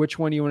up to you which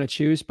one you want to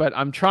choose, but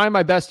I'm trying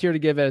my best here to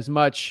give it as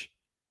much,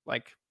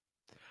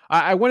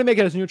 I want to make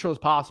it as neutral as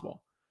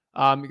possible.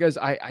 Because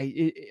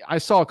I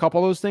saw a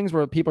couple of those things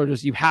where people are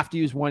just, you have to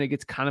use one. It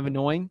gets kind of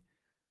annoying.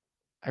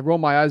 I roll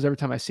my eyes every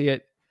time I see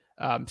it.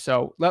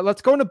 So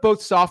let's go into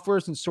both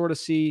softwares and sort of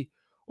see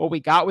what we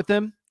got with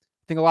them.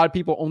 I think a lot of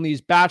people only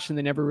use Batch and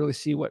they never really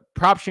see what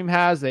Propstream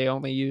has. They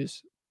only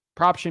use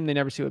Propstream. They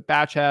never see what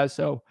Batch has.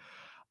 So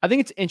I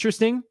think it's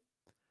interesting.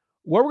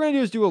 What we're going to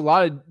do is do a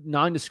lot of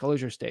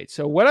non-disclosure states.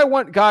 So what I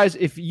want, guys,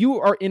 if you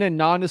are in a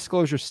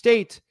non-disclosure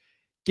state,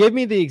 give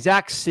me the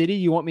exact city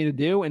you want me to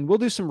do, and we'll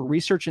do some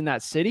research in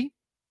that city.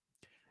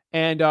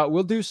 And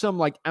we'll do some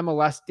like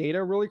MLS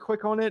data really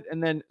quick on it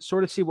and then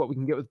sort of see what we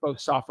can get with both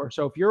software.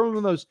 So if you're in one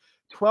of those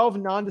 12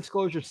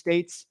 non-disclosure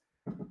states,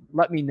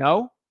 let me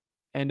know.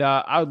 And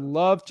I would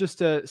love just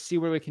to see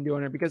what we can do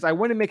on it because I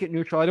want to make it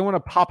neutral. I don't want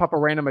to pop up a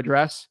random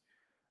address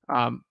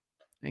and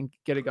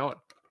get it going.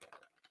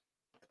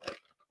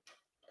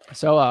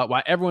 So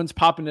while everyone's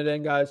popping it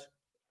in, guys,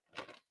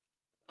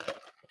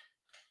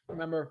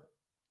 remember,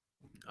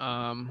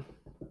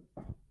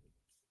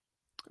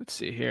 let's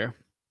see here.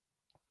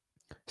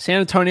 San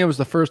Antonio was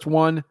the first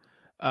one.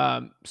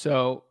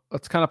 So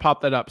let's kind of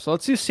pop that up. So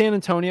let's do San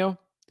Antonio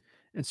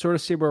and sort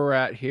of see where we're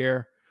at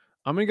here.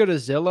 I'm going to go to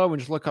Zillow and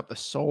just look up the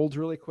solds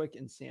really quick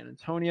in San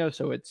Antonio.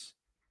 So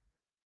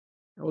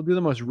we'll do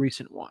the most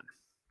recent one.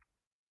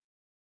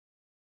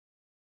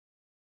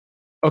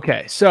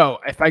 Okay, so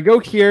if I go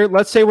here,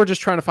 let's say we're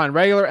just trying to find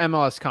regular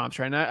MLS comps,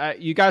 right? Now,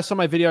 you guys saw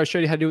my video. I showed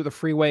you how to do it with the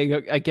freeway.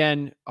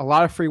 Again, a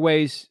lot of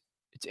freeways.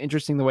 It's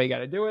interesting the way you got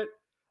to do it.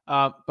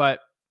 But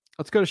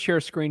let's go to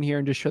share screen here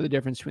and just show the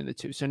difference between the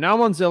two. So now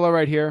I'm on Zillow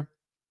right here.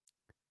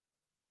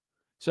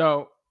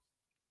 So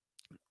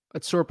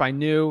let's sort by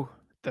new.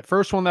 The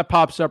first one that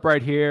pops up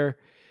right here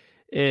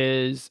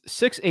is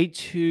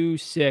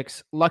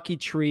 6826 Lucky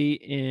Tree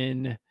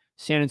in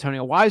San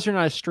Antonio. Why is there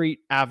not a street,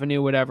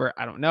 avenue, whatever?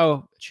 I don't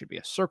know. It should be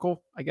a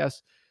circle, I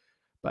guess.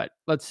 But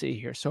let's see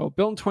here. So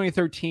built in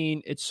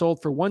 2013, it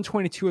sold for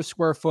 $122 a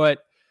square foot.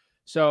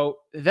 So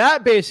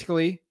that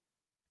basically,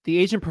 the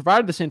agent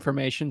provided this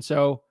information.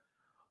 So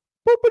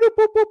boop, boop,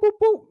 boop, boop, boop,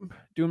 boop,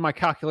 doing my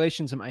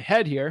calculations in my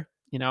head here,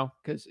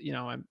 because,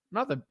 I'm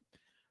not the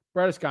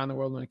brightest guy in the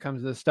world when it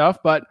comes to this stuff,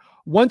 but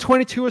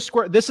 $122 a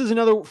square. This is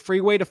another free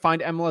way to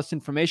find MLS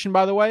information,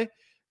 by the way.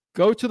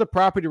 Go to the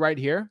property right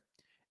here.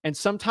 And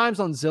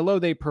sometimes on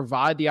Zillow, they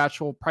provide the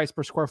actual price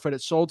per square foot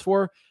it's sold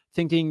for,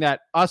 thinking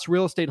that us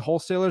real estate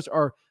wholesalers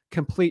are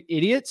complete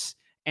idiots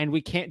and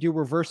we can't do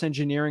reverse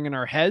engineering in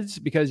our heads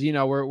because,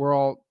 we're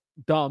all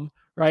dumb,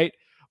 right?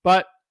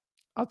 But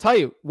I'll tell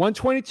you,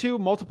 122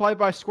 multiplied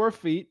by square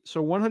feet,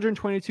 so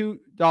 $122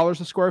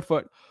 a square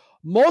foot,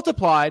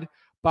 multiplied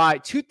by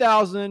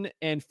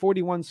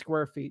 2,041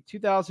 square feet.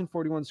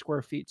 2,041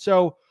 square feet.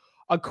 So,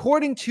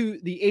 according to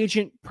the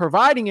agent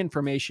providing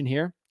information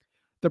here,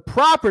 the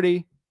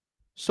property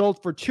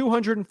sold for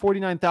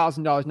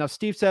 $249,000. Now,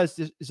 Steve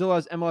says Zillow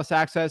has MLS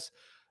access.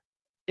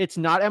 It's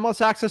not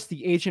MLS access.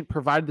 The agent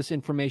provided this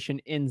information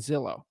in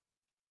Zillow.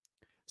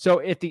 So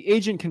if the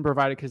agent can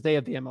provide it because they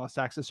have the MLS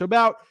access, so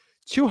about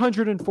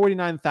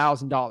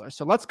 $249,000.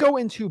 So let's go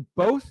into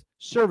both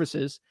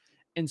services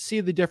and see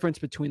the difference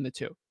between the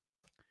two.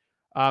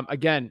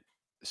 Again,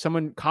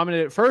 someone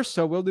commented it first,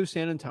 so we'll do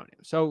San Antonio.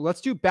 So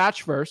let's do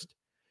batch first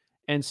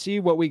and see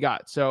what we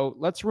got. So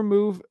let's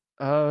remove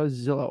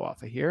Zillow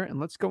off of here and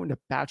let's go into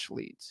batch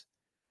leads.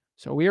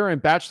 So we are in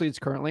batch leads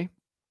currently.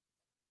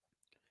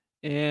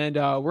 And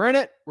we're in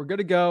it. We're good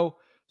to go.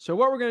 So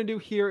what we're going to do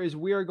here is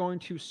we are going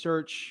to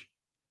search.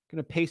 Going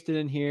to paste it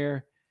in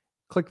here.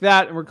 Click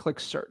that, and we're going to click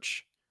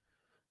search.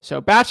 So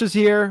batch is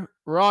here.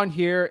 We're on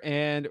here,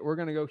 and we're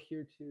going to go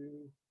here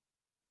to.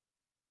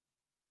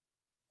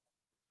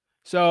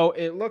 So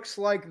it looks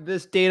like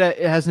this data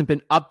it hasn't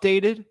been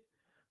updated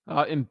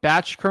in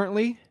batch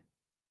currently.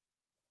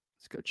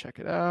 Let's go check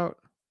it out.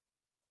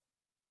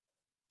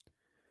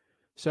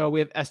 So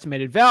we have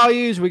estimated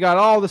values. We got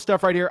all the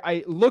stuff right here.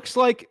 It looks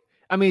like,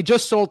 I mean, it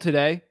just sold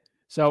today.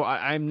 So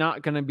I'm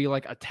not going to be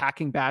like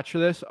attacking batch for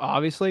this,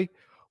 obviously.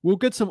 We'll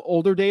get some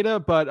older data,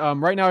 but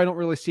right now I don't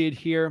really see it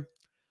here.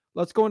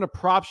 Let's go into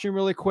Propstream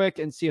really quick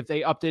and see if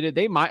they updated.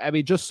 They might, I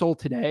mean, just sold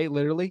today,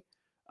 literally.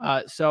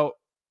 So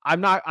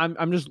I'm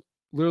just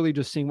literally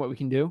just seeing what we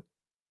can do.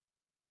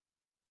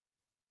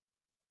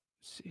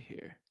 Let's see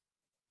here.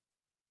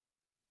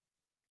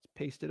 Let's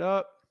paste it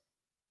up.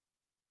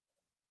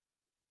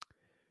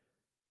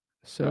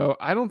 So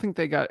I don't think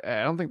they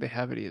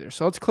have it either.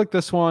 So let's click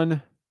this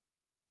one.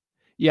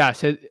 Yeah,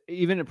 so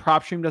even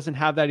Propstream doesn't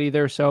have that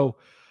either. So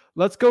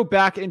let's go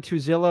back into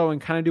Zillow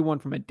and kind of do one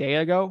from a day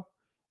ago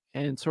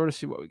and sort of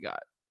see what we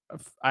got.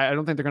 I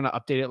don't think they're going to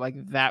update it like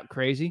that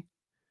crazy.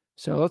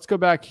 So let's go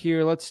back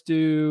here. Let's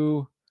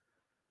do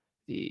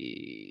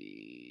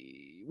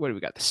what do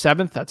we got? The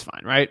 7th. That's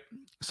fine, right?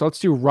 So let's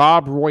do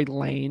Rob Roy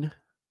Lane.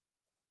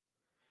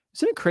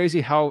 Isn't it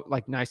crazy how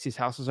like nice these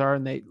houses are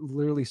and they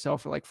literally sell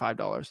for like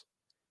 $5?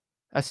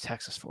 That's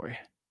Texas for you.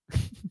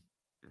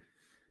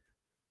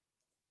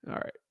 All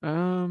right.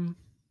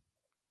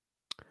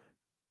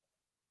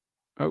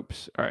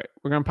 Oops. All right.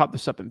 We're going to pop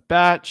this up in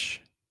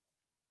batch.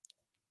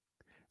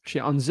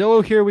 Actually, on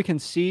Zillow here, we can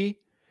see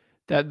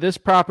that this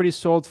property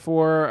sold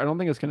for, I don't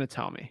think it's going to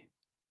tell me.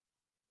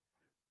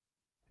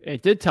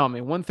 It did tell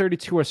me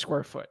 132 a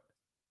square foot.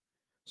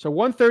 So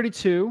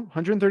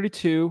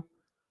 132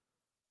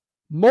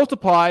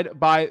 multiplied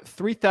by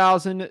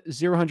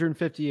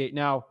 3,058.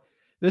 Now,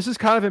 this is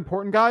kind of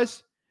important,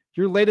 guys.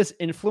 Your latest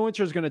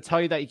influencer is going to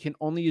tell you that you can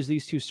only use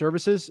these two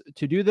services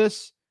to do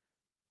this.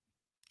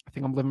 I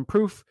think I'm living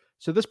proof.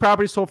 So this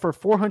property sold for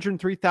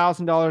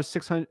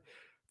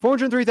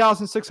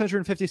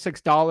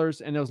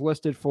 $403,656, and it was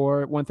listed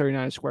for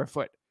 $139 a square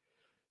foot.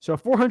 So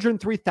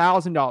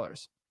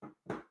 $403,000.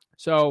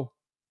 So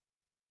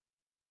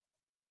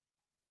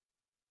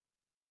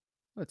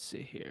let's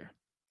see here.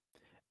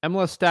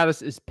 MLS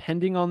status is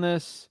pending on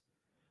this.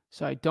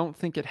 So I don't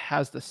think it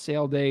has the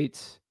sale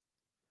date.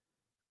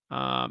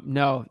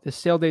 No, the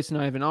sale date's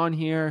not even on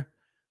here.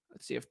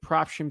 Let's see if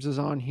Propstreams is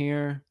on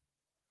here.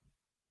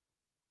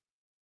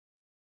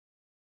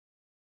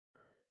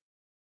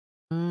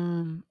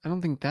 I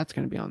don't think that's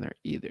going to be on there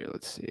either.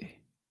 Let's see.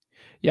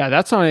 Yeah,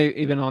 that's not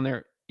even on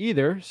there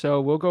either.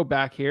 So we'll go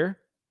back here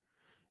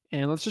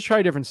and let's just try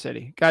a different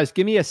city. Guys,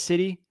 give me a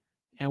city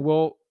and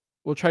we'll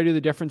try to do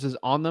the differences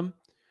on them.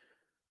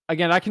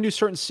 Again, I can do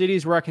certain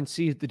cities where I can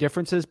see the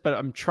differences, but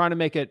I'm trying to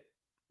make it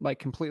like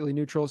completely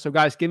neutral. So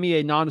guys, give me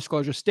a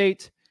non-disclosure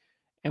state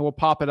and we'll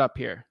pop it up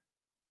here.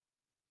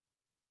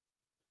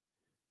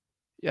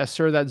 Yes,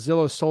 sir. That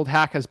Zillow sold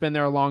hack has been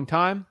there a long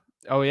time.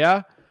 Oh,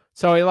 yeah.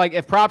 So like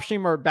if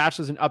Propstream or Batch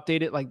doesn't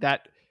update it like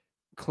that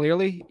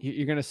clearly,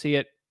 you're going to see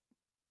it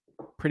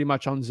pretty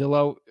much on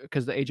Zillow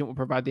because the agent will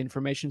provide the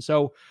information.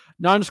 So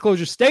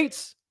non-disclosure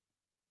states.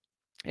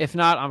 If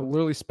not, I'm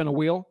literally spin a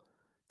wheel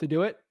to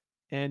do it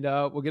and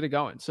we'll get it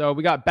going. So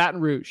we got Baton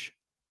Rouge.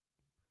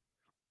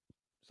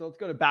 So let's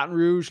go to Baton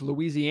Rouge,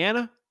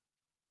 Louisiana.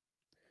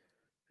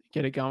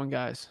 Get it going,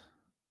 guys.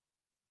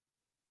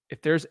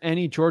 If there's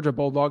any Georgia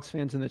Bulldogs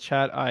fans in the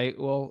chat, I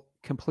will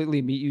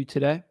completely mute you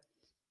today.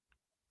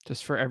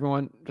 Just for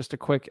everyone, just a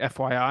quick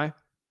FYI.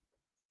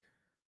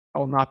 I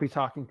will not be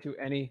talking to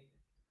any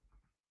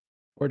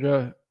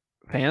Georgia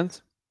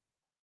fans.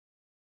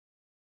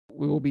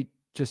 We will be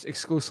just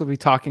exclusively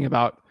talking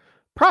about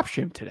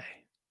Propstream today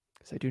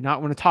because I do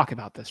not want to talk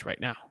about this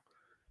right now.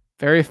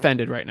 Very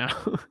offended right now.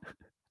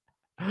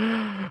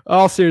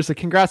 Oh, seriously,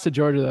 congrats to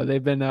Georgia though.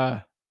 They've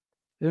been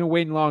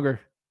waiting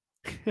longer.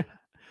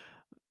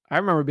 I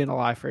remember being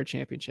alive for a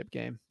championship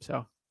game,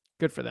 so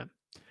good for them.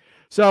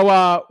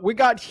 So we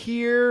got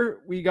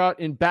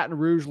in Baton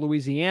Rouge,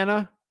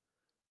 Louisiana.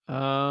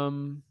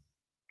 So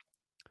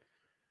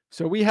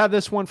we have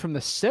this one from the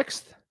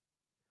 6th.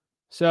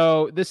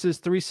 So this is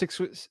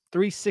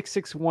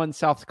 3661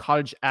 South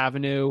Cottage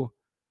Avenue.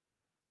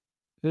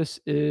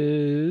 This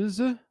is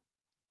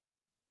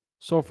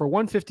sold for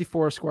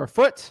 154 a square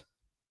foot.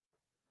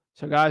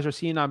 So guys are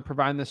seeing I'm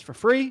providing this for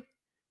free.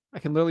 I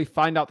can literally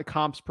find out the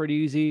comps pretty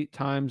easy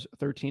times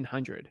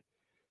 1,300.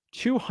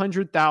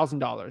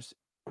 $200,000.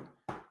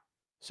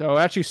 So it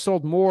actually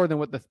sold more than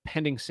what the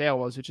pending sale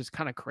was, which is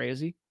kind of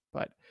crazy.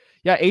 But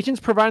yeah, agents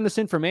providing this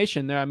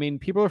information there. I mean,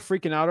 people are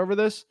freaking out over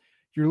this.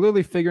 You're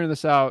literally figuring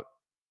this out.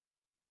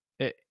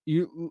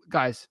 You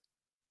guys,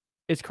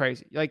 it's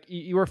crazy. Like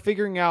you are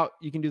figuring out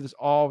you can do this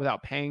all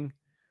without paying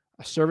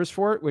a service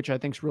for it, which I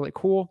think is really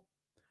cool.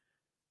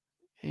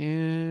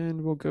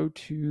 And we'll go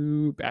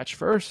to batch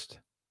first.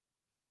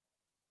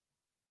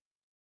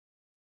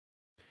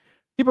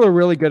 People are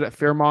really good at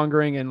fear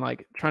mongering and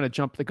like trying to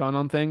jump the gun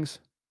on things.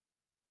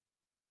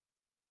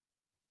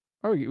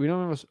 Oh, we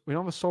don't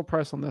have a sold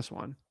price on this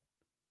one.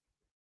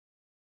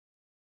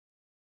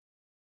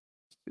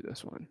 Let's do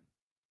this one.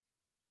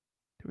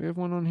 Do we have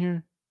one on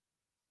here?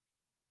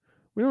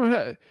 We don't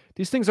have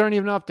these things aren't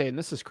even updated.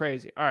 This is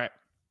crazy. All right.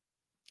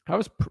 How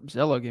does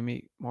Zillow give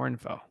me more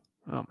info?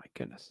 Oh my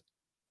goodness.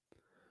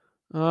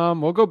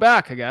 We'll go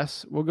back, I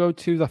guess. We'll go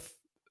to the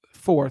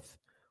 4th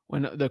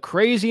when the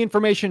crazy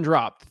information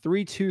dropped.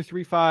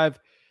 3235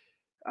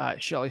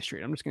 Shelley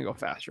Street. I'm just gonna go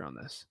faster on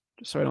this,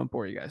 just so I don't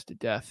bore you guys to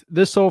death.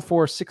 This sold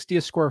for 60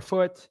 a square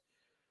foot.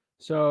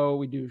 So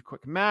we do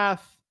quick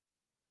math.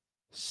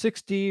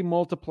 60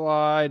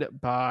 multiplied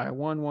by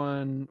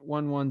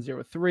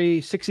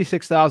 111103,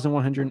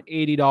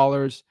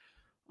 $66,180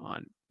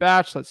 on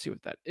batch. Let's see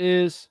what that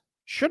is.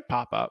 Should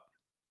pop up.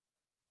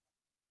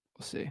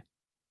 We'll see.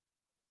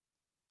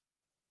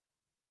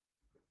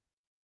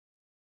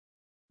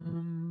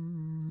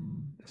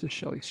 This is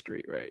Shelley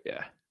Street, right?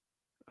 Yeah.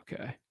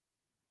 Okay.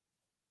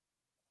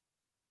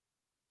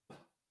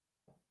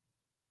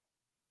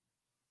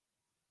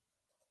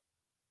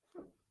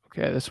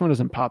 Okay, this one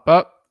doesn't pop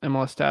up.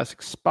 MLS status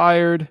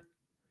expired.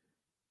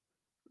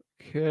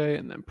 Okay,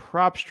 and then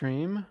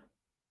Propstream.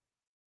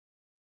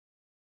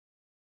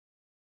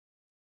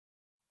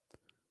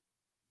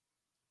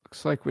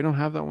 Looks like we don't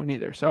have that one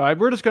either. So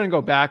we're just going to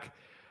go back.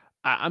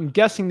 I'm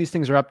guessing these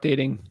things are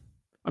updating.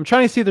 I'm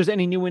trying to see if there's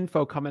any new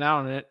info coming out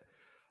on it.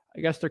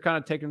 I guess they're kind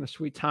of taking the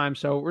sweet time.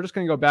 So we're just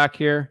going to go back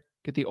here,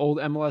 get the old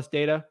MLS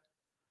data,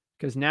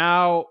 because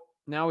now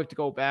we have to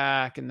go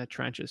back in the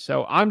trenches.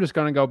 So I'm just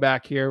going to go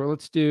back here.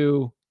 Let's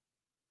do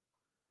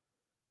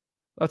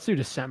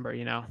December,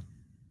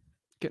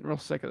 getting real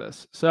sick of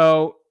this.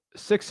 So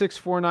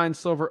 6649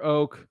 Silver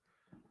Oak.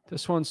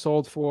 This one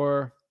sold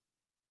for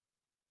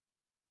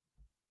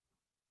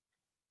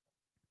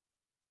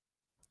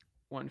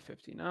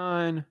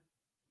 $159.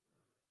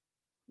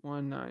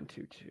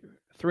 1922.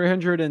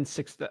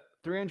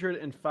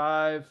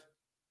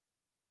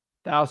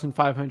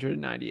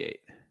 305,598.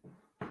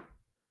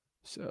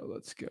 So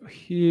let's go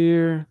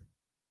here.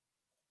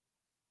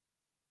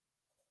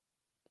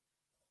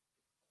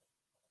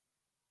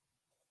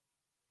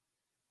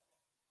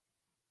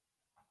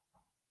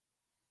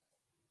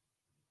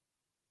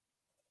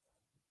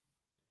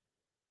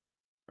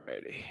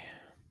 Alrighty.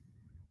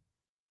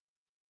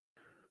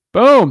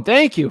 Boom.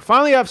 Thank you.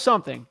 Finally have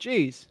something.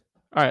 Jeez.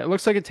 All right. It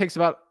looks like it takes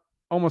about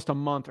almost a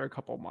month or a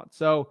couple of months.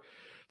 So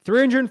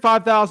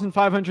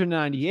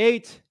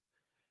 305,598.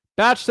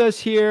 Batch says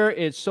here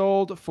it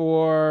sold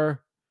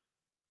for.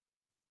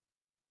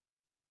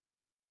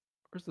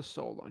 Where's the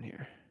sold on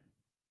here?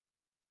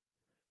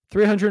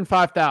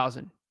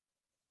 305,000.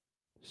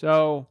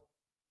 So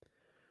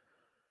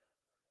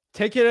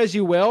take it as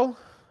you will.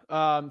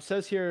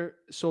 Says here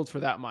sold for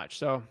that much.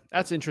 So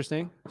that's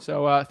interesting.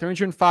 So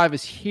 305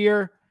 is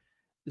here.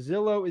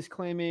 Zillow is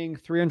claiming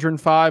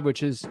 305,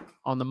 which is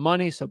on the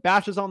money. So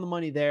batch is on the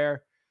money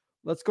there.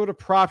 Let's go to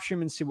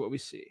Propstream and see what we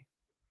see.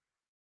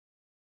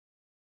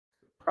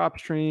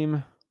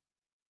 Propstream.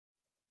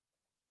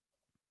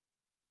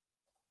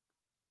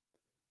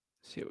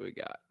 See what we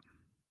got.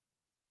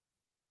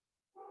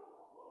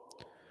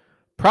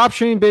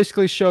 Propstream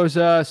basically shows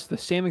us the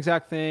same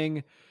exact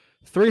thing,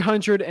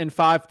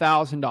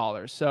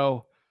 $305,000.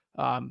 So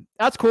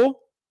that's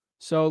cool.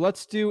 So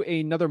let's do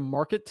another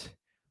market.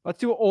 Let's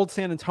do Old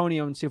San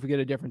Antonio and see if we get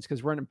a difference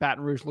because we're in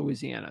Baton Rouge,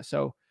 Louisiana.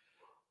 So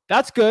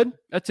that's good.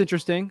 That's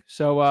interesting.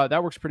 So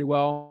that works pretty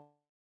well.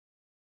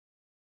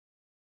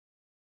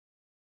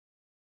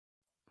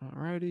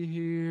 Alrighty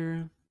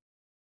here.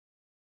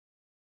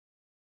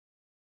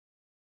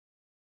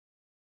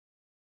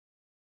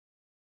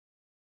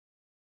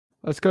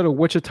 Let's go to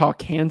Wichita,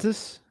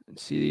 Kansas and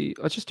see.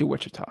 Let's just do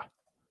Wichita.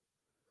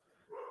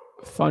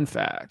 Fun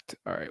fact.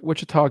 All right.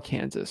 Wichita,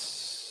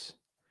 Kansas.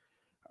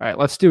 All right.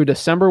 Let's do a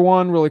December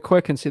one really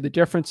quick and see the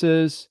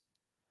differences.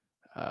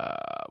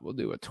 We'll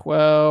do a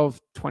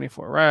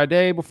 12/24, right?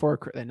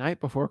 The night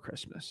before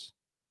Christmas.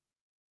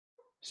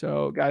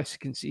 So guys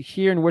can see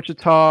here in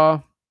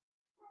Wichita.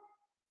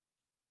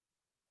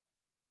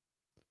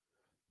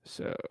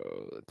 So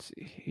let's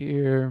see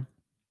here.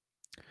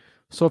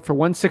 Sold for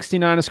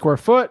 $169 a square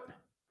foot.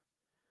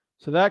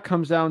 So that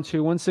comes down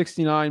to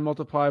 169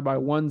 multiplied by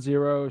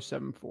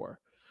 1074.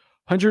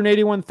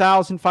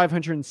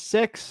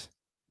 181,506.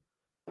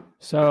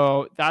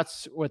 So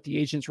that's what the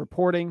agent's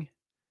reporting.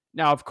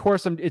 Now, of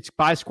course, it's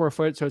by square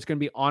foot, so it's going to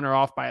be on or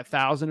off by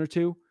 1,000 or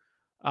two.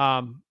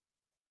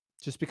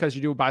 Just because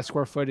you do it by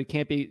square foot, it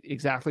can't be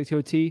exactly to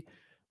a T.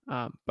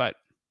 But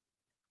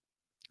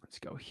let's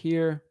go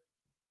here.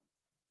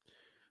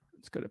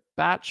 Let's go to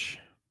batch.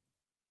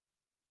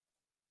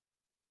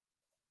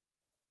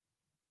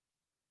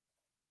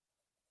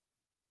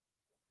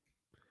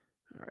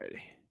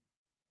 Alrighty.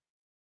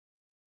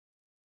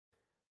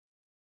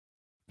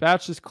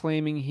 Batch is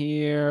claiming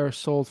here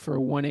sold for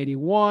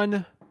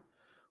 181,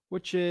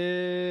 which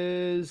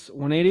is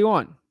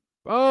 181.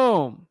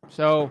 Boom.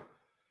 So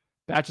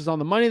batch is on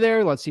the money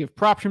there. Let's see if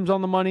Propstream's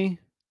on the money.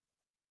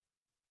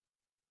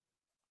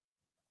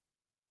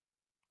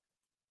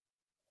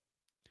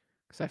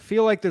 Because I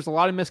feel like there's a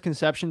lot of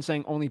misconceptions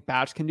saying only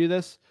batch can do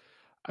this.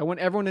 I want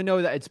everyone to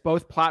know that it's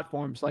both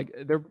platforms. Like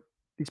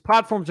these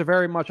platforms are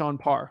very much on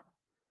par.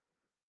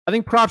 I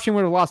think Propstream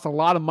would have lost a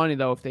lot of money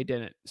though if they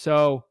didn't.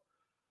 So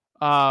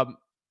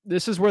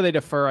this is where they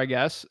defer, I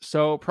guess.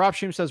 So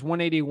Propstream says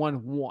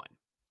 181.1.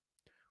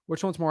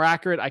 Which one's more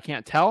accurate? I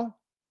can't tell.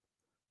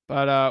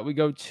 But we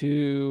go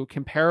to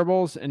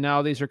comparables, and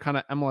now these are kind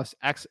of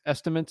MLSX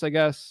estimates, I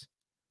guess.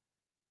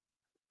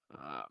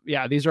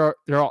 Yeah,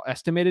 they're all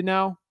estimated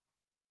now.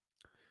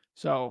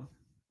 So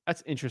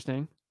that's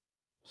interesting.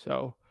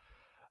 So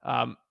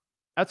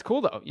that's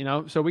cool though, you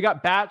know. So we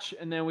got batch,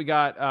 and then we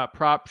got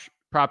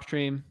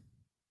Propstream.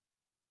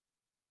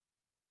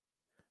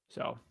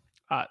 So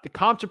the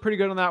comps are pretty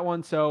good on that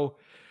one. So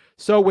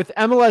with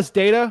MLS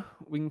data,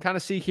 we can kind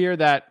of see here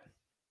that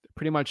they're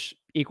pretty much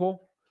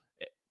equal.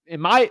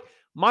 In my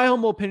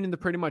humble opinion, they're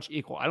pretty much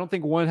equal. I don't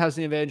think one has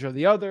the advantage of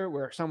the other,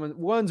 where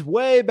one's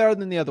way better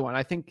than the other one.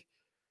 I think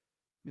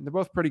they're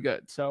both pretty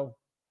good. So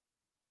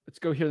let's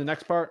go here to the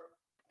next part.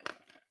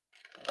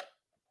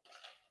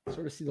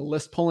 Sort of see the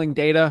list pulling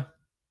data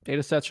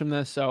sets from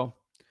this. So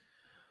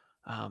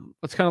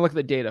let's kind of look at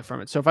the data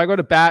from it. So if I go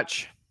to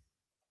batch,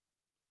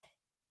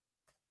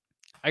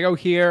 I go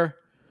here,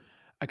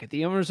 I get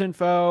the owner's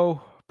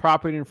info,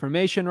 property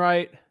information,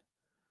 right?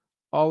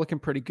 All looking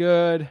pretty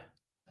good.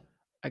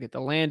 I get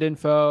the land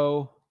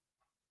info.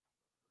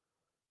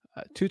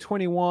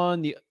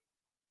 221.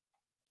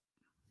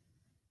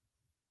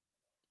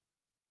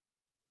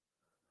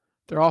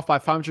 They're off by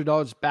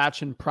 $500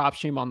 batch and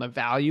Propstream on the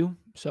value.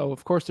 So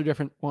of course they're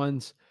different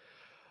ones.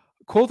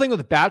 Cool thing with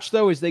the batch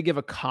though is they give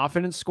a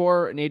confidence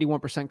score, an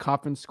 81%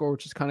 confidence score,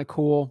 which is kind of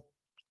cool.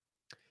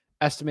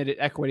 Estimated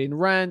equity and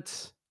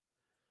rent.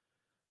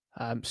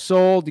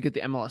 Sold, you get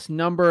the MLS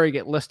number, you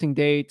get listing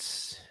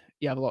dates.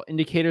 You have a little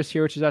indicators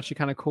here, which is actually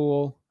kind of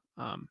cool.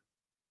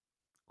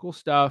 Cool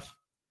stuff.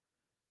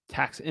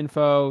 Tax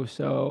info.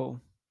 So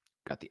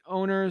got the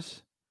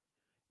owners.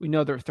 We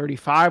know they're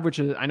 35, which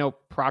is, I know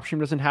Propstream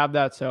doesn't have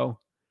that. So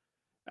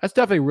that's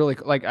definitely really,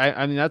 like,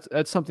 I mean,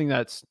 that's something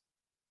that's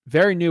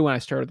very new when I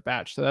started the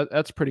batch. So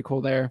that's pretty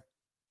cool there.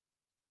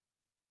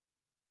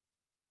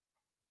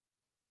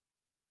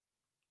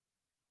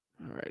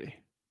 Alrighty.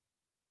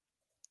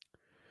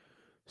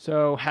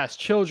 So has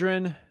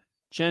children,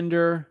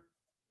 gender,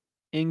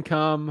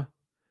 income,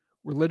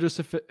 religious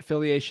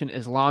affiliation,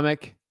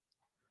 Islamic.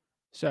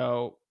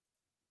 So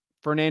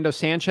Fernando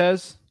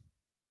Sanchez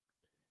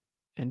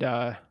and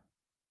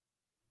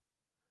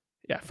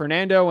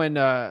Fernando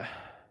and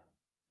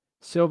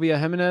Sylvia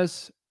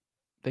Jimenez,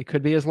 they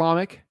could be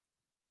Islamic.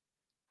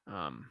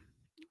 Let's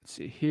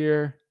see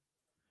here.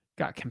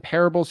 Got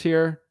comparables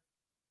here.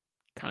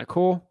 Kind of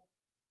cool.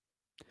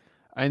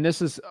 And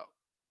this is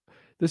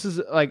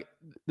like,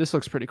 this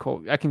looks pretty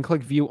cool. I can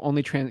click view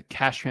only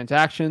cash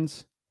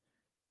transactions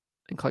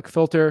and click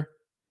filter.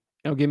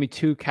 It'll give me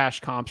 2 cash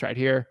comps right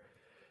here.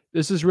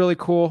 This is really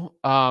cool.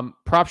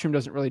 Propstream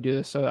doesn't really do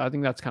this, so I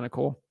think that's kind of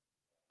cool.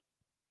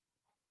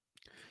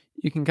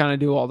 You can kind of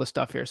do all this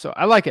stuff here. So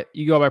I like it.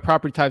 You go by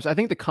property types. I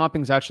think the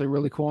comping is actually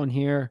really cool in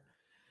here.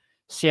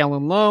 Sale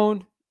and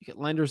loan. You get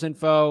lender's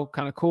info.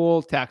 Kind of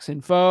cool. Tax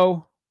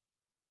info.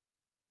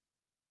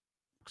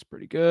 Looks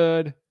pretty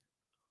good.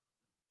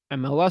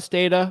 MLS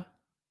data.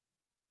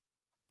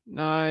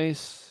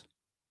 Nice.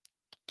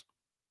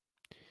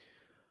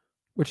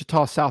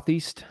 Wichita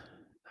Southeast.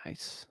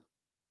 Nice.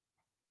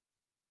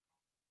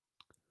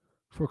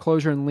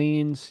 Foreclosure and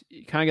liens.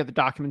 You kind of get the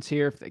documents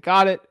here if they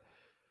got it.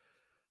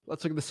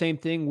 Let's look at the same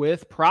thing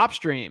with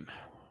Propstream.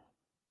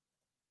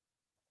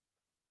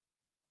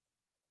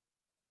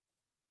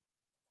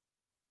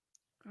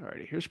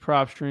 Alrighty, here's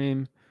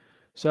Propstream.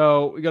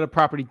 So we go to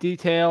property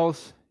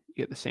details. You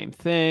get the same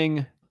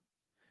thing.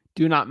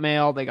 Do not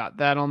mail. They got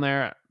that on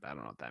there. I don't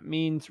know what that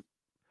means.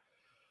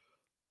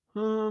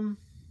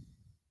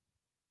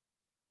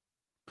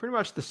 Pretty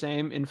much the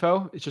same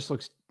info. It just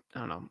looks, I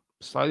don't know,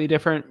 slightly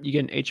different. You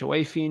get an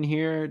HOA fee in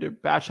here.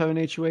 Did batch have an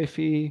HOA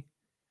fee?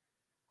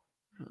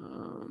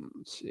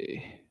 Let's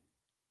see.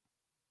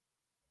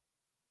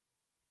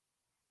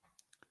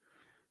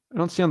 I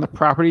don't see on the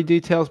property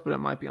details, but it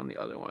might be on the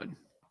other one.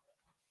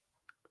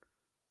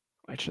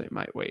 Actually, it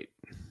might wait.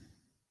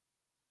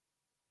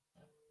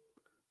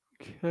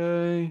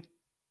 Okay.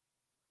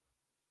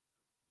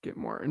 Get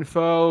more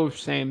info.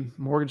 Same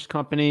mortgage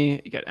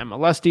company. You get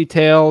MLS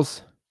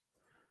details,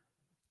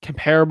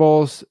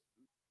 comparables,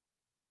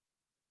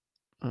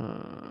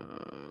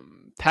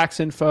 tax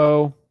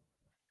info.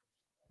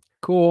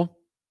 Cool.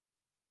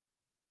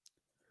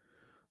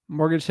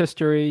 Mortgage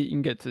history. You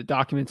can get to the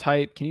document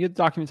type. Can you get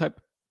the document type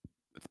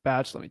with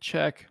batch? Let me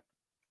check.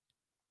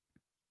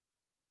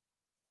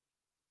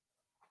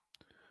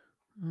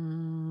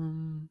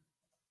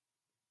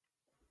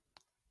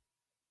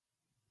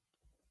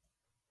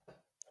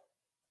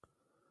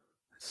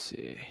 Let's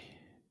see.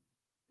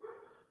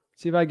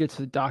 See if I get to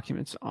the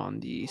documents on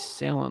the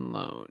sale and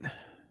loan.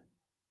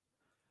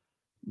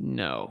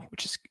 No,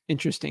 which is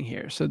interesting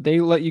here. So they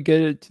let you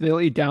get it. They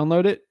let you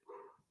download it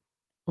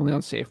only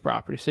on Save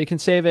Property. So you can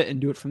save it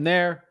and do it from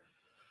there.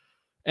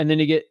 And then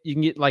you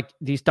can get like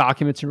these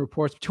documents and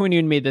reports. Between you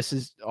and me, this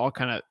is all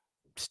kind of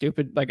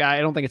stupid. Like I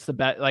don't think it's the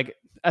best. Like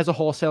as a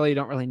wholesaler, you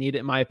don't really need it,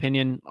 in my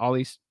opinion. All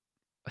these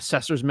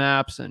assessors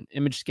maps and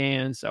image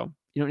scans. So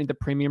you don't need the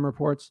premium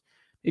reports.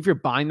 If you're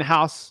buying the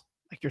house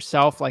like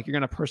yourself, like you're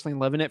going to personally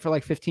live in it for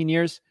like 15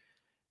 years,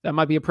 that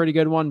might be a pretty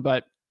good one.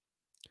 But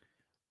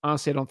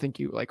honestly, I don't think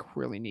you like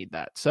really need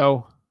that.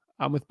 So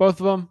with both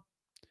of them,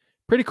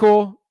 pretty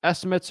cool.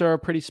 Estimates are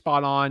pretty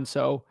spot on.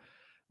 So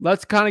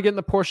let's kind of get in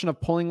the portion of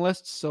pulling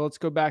lists. So let's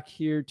go back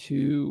here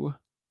to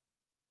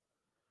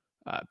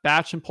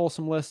batch and pull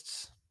some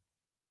lists.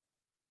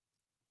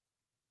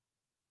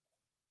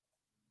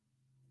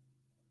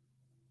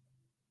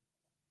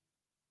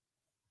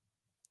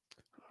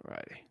 All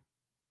righty.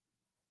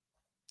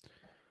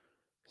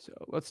 So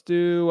let's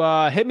do,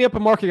 hit me up a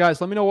market,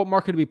 guys. Let me know what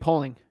market to be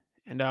pulling,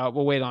 and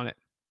we'll wait on it.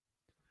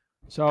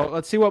 So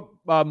let's see what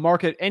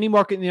market, any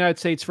market in the United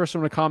States, first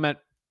one to comment,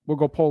 we'll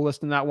go pull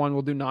list in that one.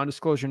 We'll do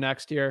non-disclosure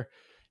next year.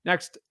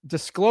 Next,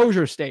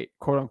 disclosure state,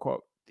 quote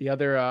unquote, the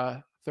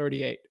other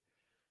 38,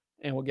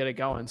 and we'll get it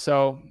going.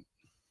 So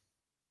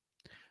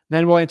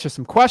then we'll answer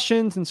some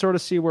questions and sort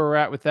of see where we're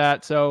at with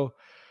that. So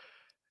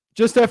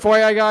just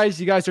FYI, guys,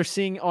 you guys are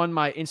seeing on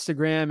my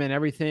Instagram and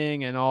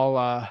everything and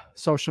all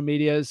social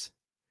medias,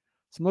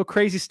 some little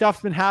crazy stuff's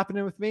been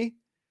happening with me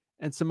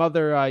and some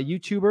other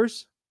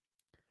YouTubers.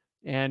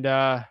 And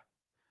I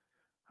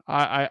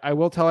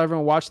will tell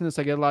everyone watching this,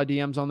 I get a lot of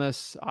DMs on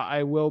this.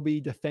 I will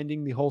be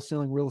defending the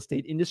wholesaling real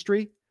estate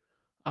industry.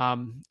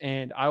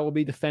 And I will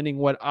be defending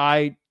what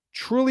I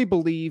truly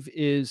believe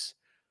is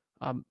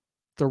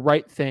the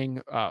right thing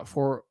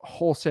for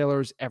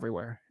wholesalers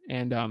everywhere.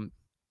 And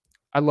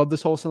I love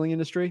this wholesaling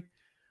industry.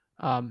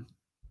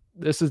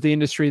 This is the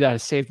industry that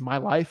has saved my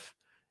life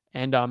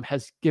and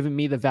has given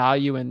me the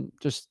value and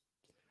just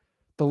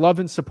the love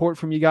and support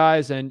from you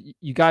guys. And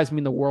you guys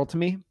mean the world to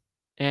me.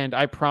 And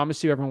I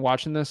promise you, everyone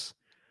watching this,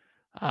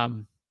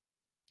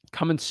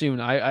 coming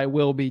soon, I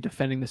will be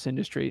defending this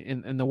industry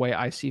in the way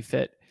I see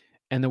fit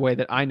and the way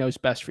that I know is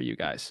best for you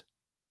guys.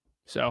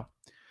 So,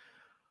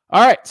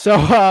 all right. So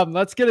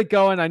let's get it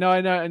going. I know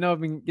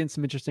I've been getting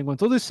some interesting ones.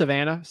 We'll do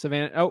Savannah.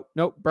 Oh,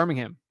 no,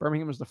 Birmingham.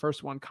 Birmingham was the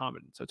first one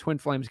commented. So Twin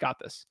Flames got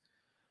this.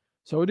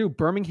 So we'll do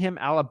Birmingham,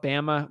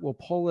 Alabama. We'll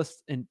pull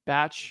this in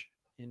batch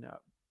in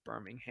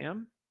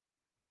Birmingham.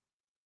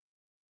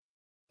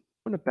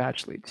 I'm going to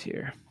batch leads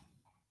here.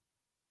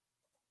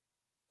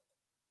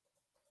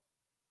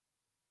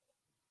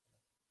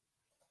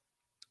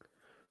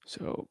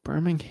 So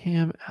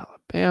Birmingham,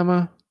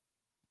 Alabama.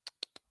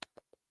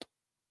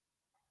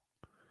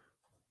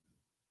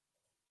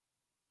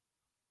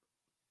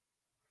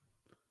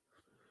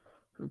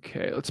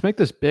 Okay, let's make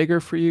this bigger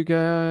for you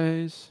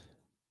guys.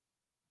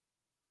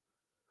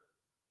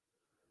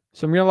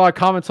 So I'm getting a lot of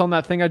comments on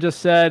that thing I just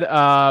said.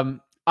 I'm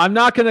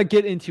not going to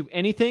get into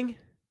anything.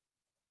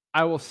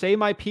 I will say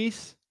my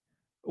piece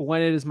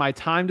when it is my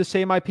time to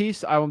say my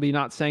piece. I will be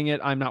not saying it.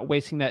 I'm not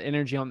wasting that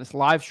energy on this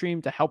live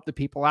stream to help the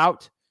people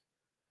out.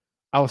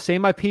 I will say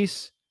my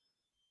piece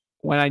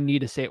when I need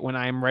to say it, when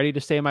I am ready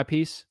to say my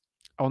piece.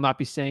 I will not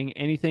be saying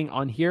anything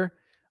on here.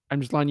 I'm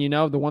just letting you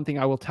know, the one thing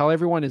I will tell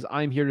everyone is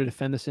I'm here to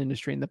defend this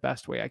industry in the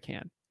best way I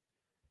can.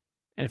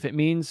 And if it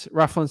means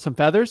ruffling some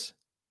feathers,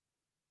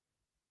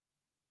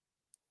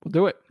 we'll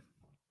do it.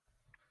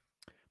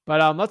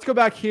 But let's go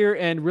back here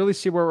and really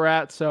see where we're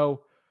at.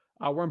 So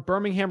we're in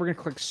Birmingham. We're going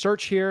to click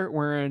search here.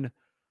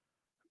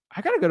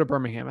 I got to go to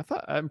Birmingham.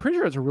 I'm pretty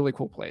sure it's a really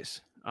cool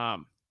place.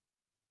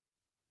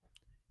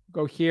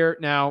 Go here.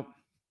 Now,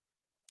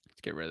 let's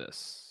get rid of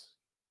this.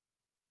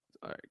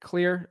 All right,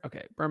 clear.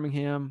 Okay,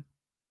 Birmingham.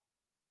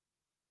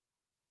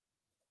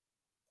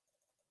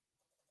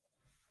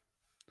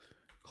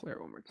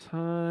 Clear one more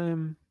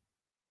time.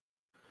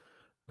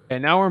 Okay,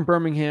 now we're in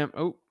Birmingham.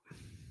 Oh.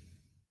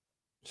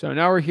 So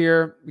now we're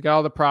here. We got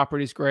all the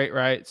properties. Great,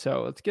 right?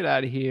 So let's get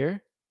out of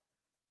here.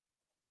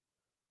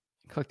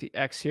 Click the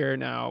X here.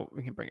 Now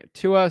we can bring it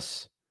to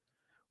us.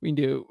 We can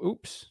do,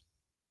 oops.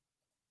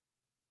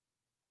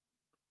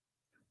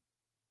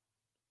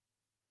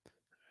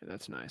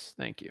 That's nice.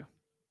 Thank you.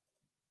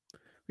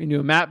 We can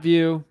do a map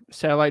view,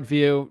 satellite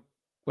view,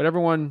 whatever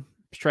one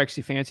strikes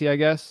you fancy, I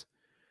guess.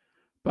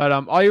 But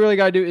all you really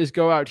got to do is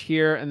go out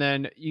here and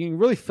then you can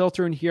really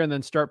filter in here and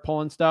then start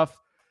pulling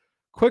stuff.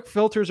 Quick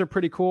filters are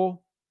pretty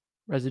cool.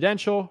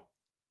 Residential,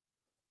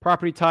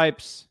 property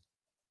types.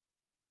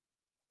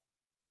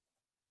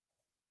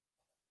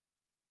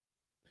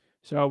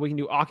 So we can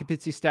do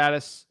occupancy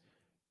status,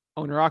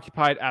 owner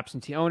occupied,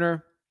 absentee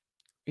owner.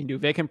 We can do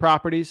vacant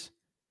properties.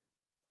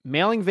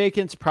 Mailing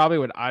vacants, probably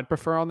what I'd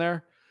prefer on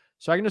there.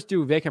 So I can just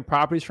do vacant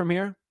properties from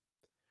here.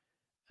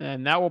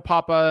 And that will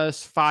pop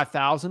us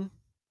 5,000.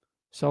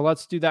 So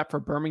let's do that for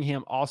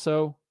Birmingham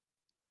also.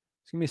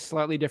 It's going to be a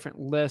slightly different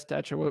list.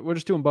 Actually, we'll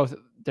just do them both at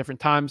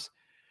different times.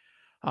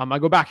 I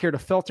go back here to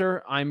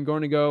filter. I'm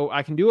going to go,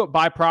 I can do it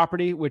by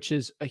property, which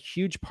is a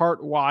huge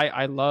part why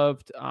I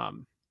loved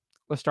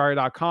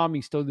Listaria.com.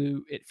 You still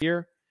do it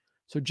here.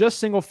 So just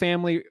single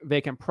family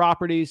vacant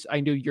properties. I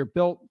can do year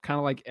built, kind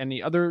of like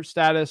any other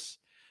status.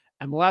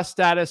 MLS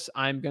status,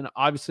 I'm going to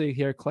obviously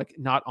here click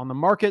not on the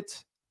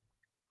market.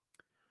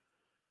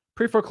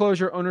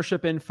 Pre-foreclosure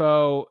ownership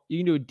info. You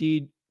can do a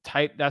deed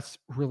type. That's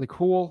really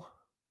cool.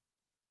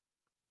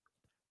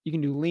 You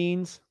can do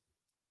liens.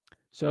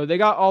 So they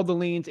got all the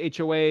liens,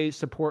 HOA,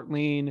 support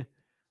lien.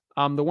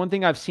 The one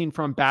thing I've seen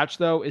from Batch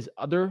though is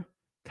other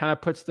kind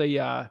of puts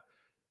the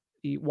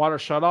water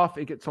shut off.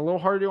 It gets a little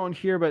harder on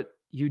here, but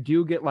you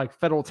do get like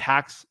federal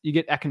tax. You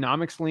get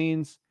economics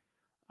liens,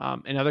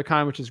 and other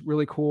kind, which is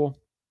really cool.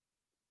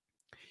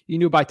 You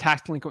can do it by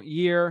tax delinquent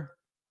year.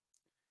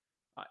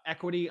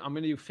 Equity, I'm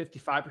going to do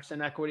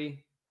 55%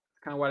 equity. It's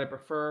kind of what I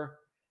prefer.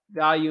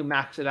 Value,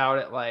 max it out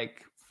at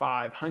like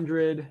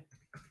 500.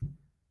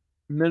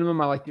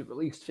 Minimum, I like to do at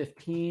least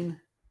 15.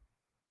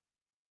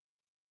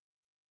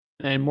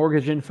 And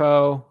mortgage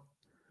info,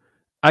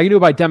 I can do it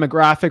by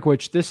demographic,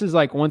 which this is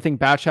like one thing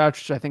Batch has,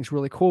 which I think is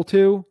really cool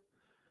too.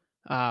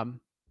 But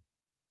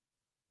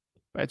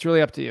it's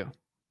really up to you.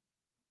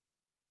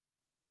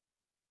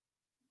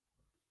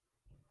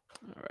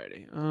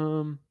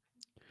 Alrighty.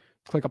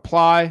 Click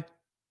apply.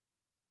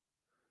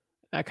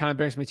 That kind of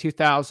brings me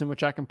 2,000,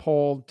 which I can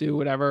pull, do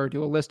whatever,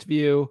 do a list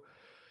view.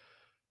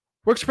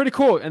 Works pretty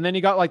cool. And then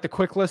you got like the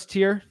quick list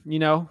here,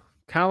 kind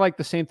of like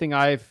the same thing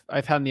I've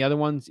had in the other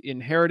ones: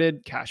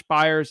 inherited, cash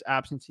buyers,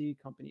 absentee,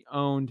 company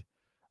owned,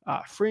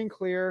 free and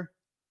clear.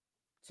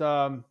 It's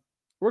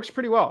works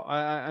pretty well.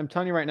 I'm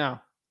telling you right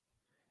now,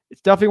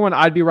 it's definitely one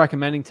I'd be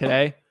recommending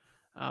today,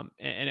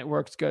 and it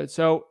works good.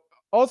 So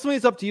ultimately,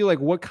 it's up to you, like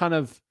what kind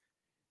of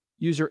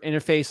user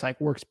interface like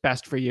works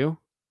best for you.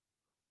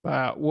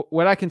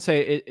 What I can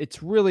say,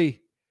 it's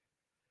really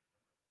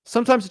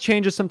sometimes it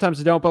changes,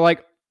 sometimes it don't. But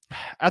like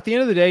at the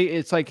end of the day,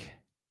 it's like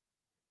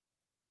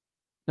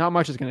not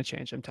much is going to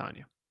change. I'm telling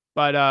you.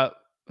 But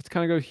let's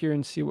kind of go here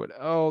and see what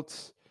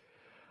else.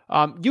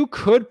 You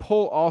could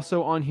pull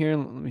also on here.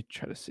 Let me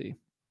try to see.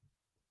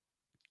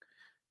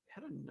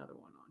 I had another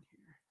one on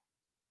here.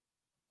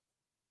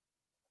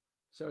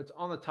 So it's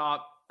on the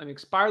top.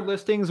 Expired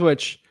listings,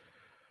 which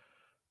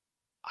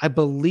I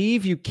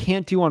believe you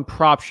can't do on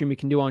Propstream. You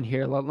can do on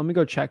here. Let me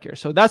go check here.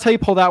 So that's how you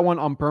pull that one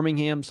on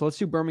Birmingham. So let's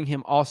do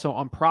Birmingham also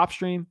on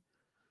Propstream.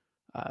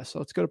 So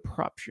let's go to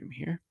Propstream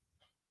here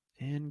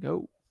and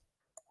go.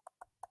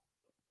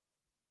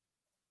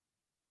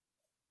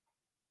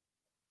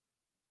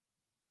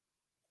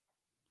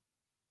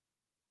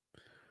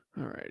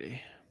 Alrighty.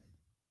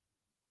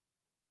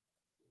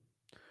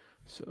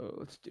 So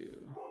let's do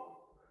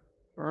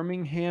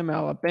Birmingham,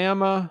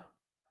 Alabama.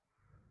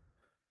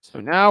 So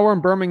now we're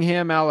in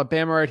Birmingham,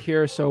 Alabama right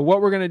here. So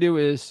what we're going to do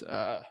is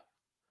pop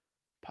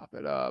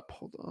it up.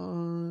 Hold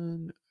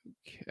on.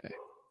 Okay.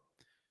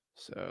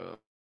 So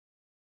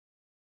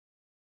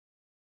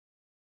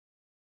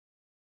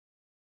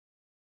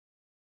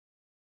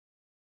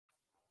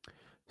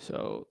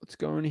let's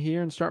go in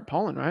here and start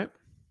pulling, right?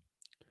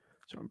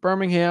 So in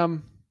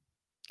Birmingham.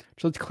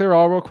 So let's clear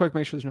all real quick.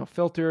 Make sure there's no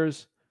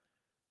filters.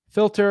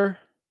 Filter.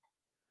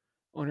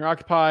 Owner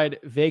occupied.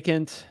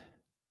 Vacant.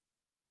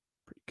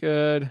 Pretty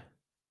good.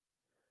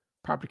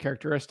 Property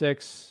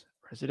characteristics.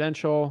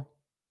 Residential.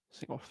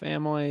 Single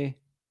family.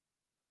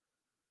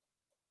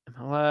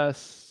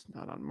 MLS.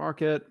 Not on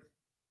market.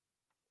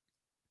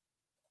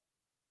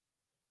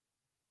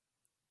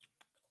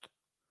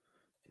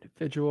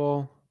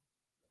 Individual.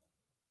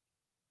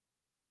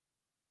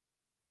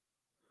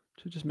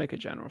 So just make a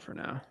general for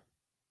now.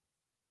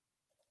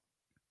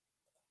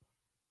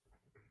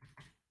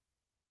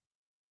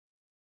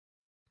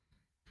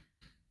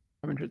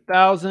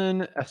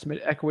 $100,000.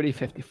 Estimated equity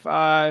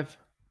 55.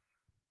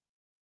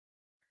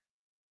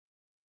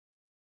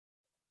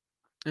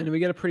 And we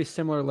get a pretty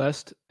similar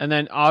list. And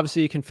then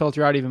obviously you can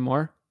filter out even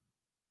more.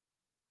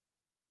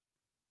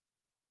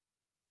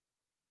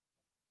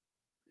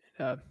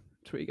 That's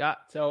what you got.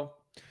 So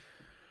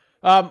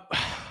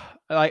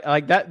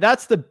like that.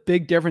 That's the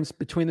big difference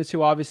between the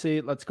two.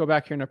 Obviously, let's go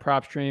back here into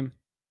Propstream.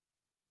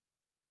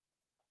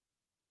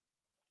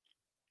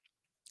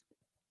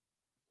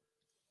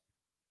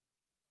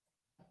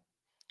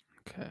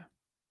 Okay.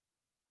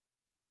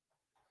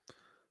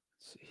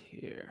 Let's see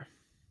here.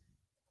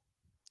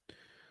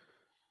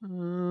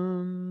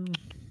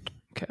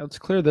 Okay, let's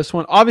clear this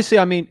one. Obviously,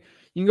 I mean,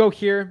 you can go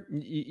here.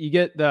 You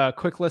get the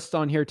quick list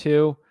on here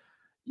too.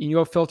 You can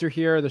go filter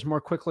here. There's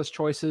more quick list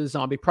choices.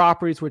 Zombie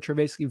properties, which are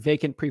basically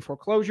vacant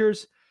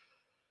pre-foreclosures.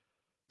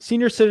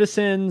 Senior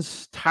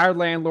citizens, tired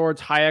landlords,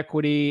 high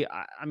equity.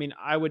 I mean,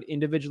 I would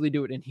individually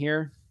do it in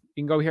here.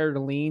 You can go here to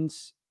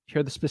liens. Here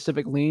are the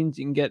specific liens.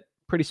 You can get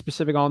pretty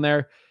specific on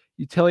there.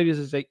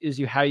 Utilities is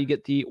how you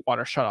get the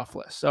water shutoff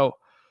list. So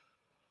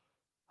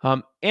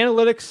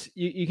analytics,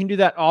 you can do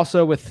that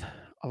also with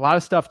a lot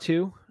of stuff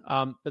too.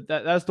 But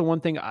that's the one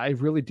thing I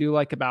really do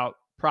like about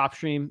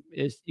Propstream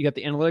is you got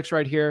the analytics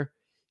right here.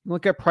 You can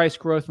look at price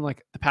growth in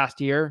like the past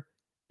year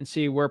and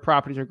see where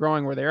properties are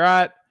growing, where they're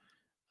at.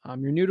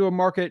 You're new to a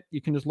market,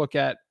 you can just look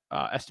at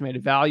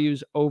estimated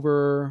values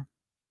over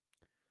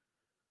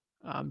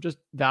just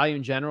value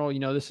in general. You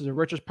know, this is a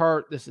richer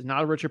part. This is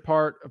not a richer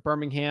part of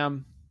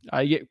Birmingham.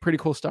 You get pretty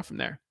cool stuff from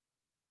there.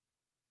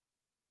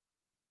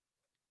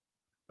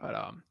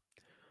 But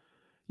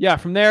yeah,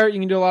 from there, you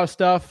can do a lot of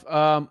stuff.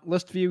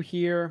 List view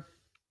here.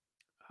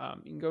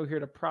 You can go here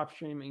to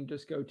Propstream and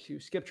just go to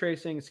skip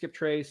tracing, skip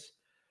trace.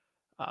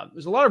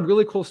 There's a lot of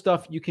really cool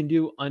stuff you can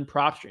do on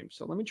Propstream.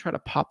 So let me try to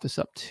pop this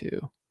up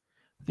too.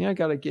 I think I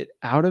got to get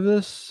out of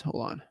this.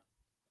 Hold on.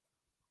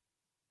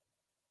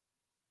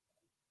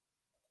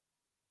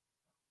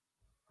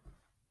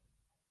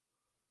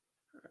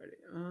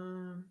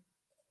 Alrighty.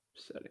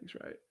 Settings,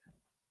 right.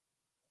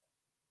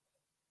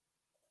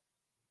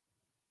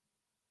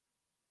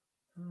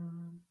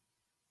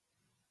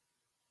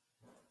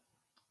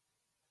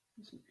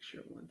 Let's make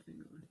sure one thing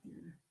on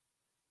here.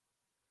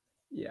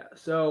 Yeah,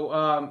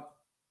 so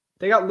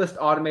they got list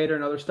automator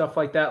and other stuff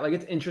like that. Like,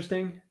 it's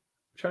interesting. I'm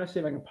trying to see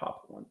if I can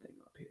pop one thing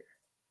up here.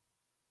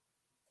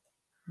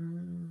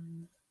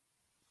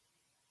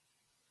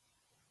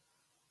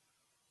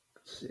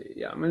 Let's see.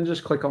 Yeah, I'm going to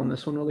just click on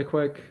this one really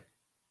quick.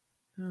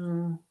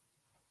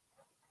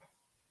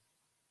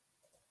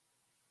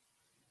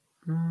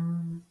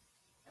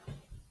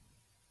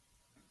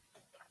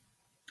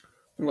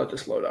 Let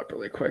this load up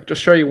really quick.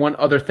 Just show you one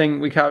other thing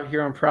we got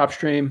here on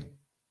Propstream.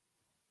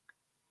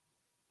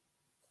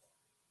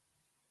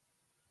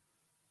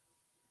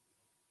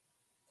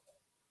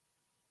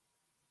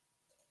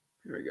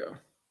 Here we go.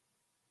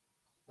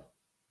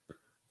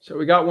 So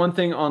we got one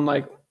thing on,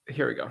 like,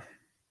 here we go.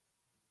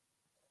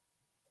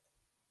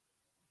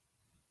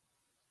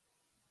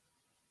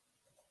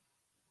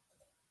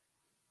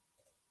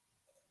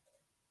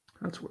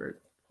 That's weird.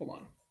 Hold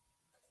on.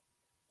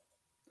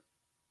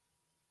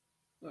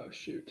 Oh,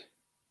 shoot.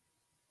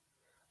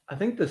 I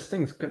think this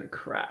thing's going to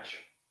crash.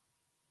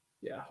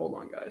 Yeah, hold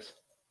on, guys.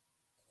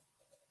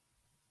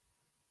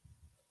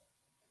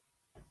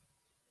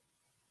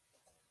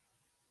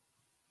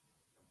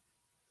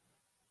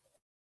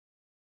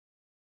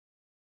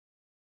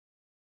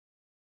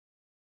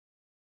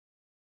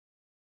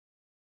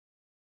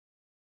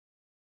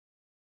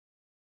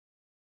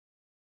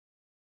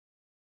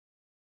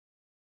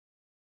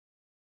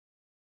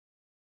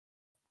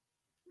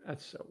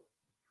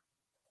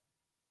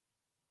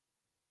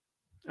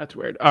 That's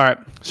weird. All right.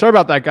 Sorry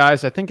about that,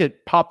 guys. I think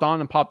it popped on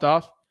and popped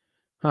off.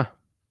 Huh.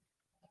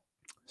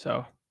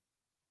 So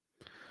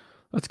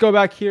let's go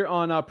back here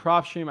on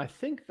Propstream. I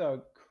think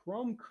the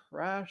Chrome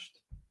crashed.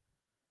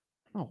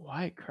 I don't know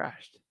why it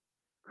crashed.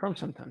 Chrome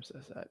sometimes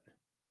does that.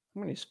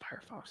 I'm going to use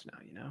Firefox now,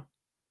 you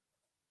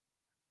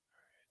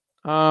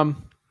know.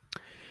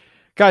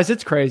 Guys,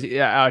 it's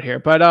crazy out here.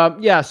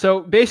 But yeah,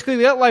 so basically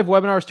they got live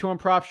webinars too on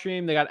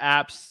Propstream. They got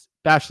apps.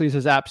 Batchley's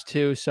has apps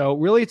too. So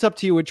really it's up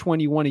to you which one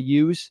you want to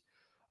use.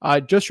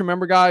 Just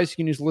remember, guys, you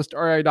can use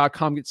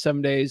listri.com, get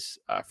 7 days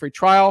free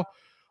trial,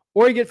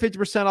 or you get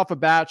 50% off a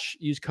batch,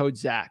 use code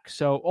ZACH.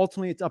 So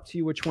ultimately it's up to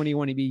you which one you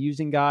want to be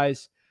using,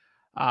 guys.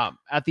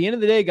 At the end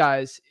of the day,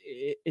 guys,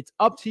 it's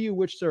up to you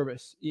which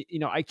service. You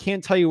know, I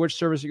can't tell you which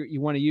service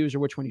you want to use or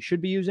which one you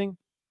should be using.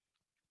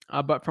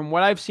 But from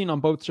what I've seen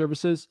on both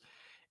services,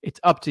 it's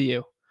up to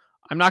you.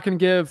 I'm not going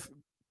to give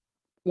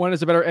one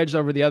as a better edge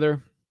over the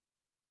other,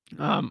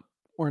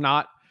 or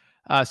not.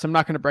 So I'm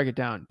not going to break it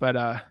down.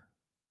 But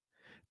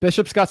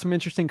Bishop's got some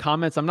interesting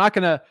comments. I'm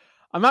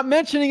not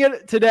mentioning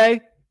it today.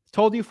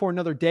 Told you for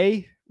another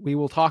day. We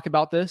will talk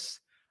about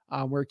this.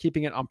 We're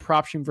keeping it on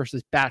Propstream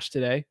versus Batch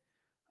today.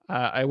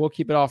 I will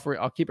keep it off.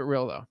 I'll keep it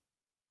real though.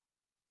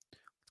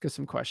 Let's get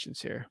some questions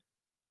here.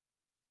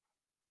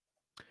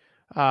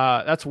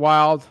 That's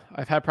wild.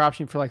 I've had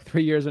Propstream for like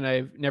 3 years and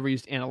I've never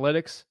used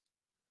analytics.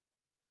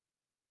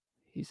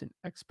 He's an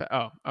expert.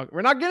 Oh,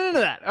 we're not getting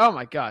into that. Oh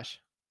my gosh.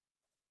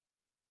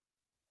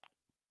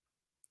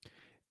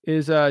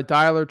 Is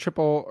Dialer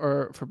triple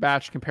or for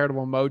batch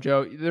comparable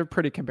Mojo? They're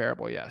pretty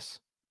comparable, yes.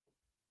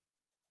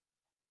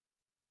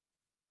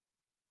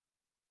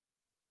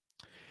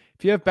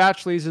 If you have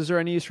batch leads, is there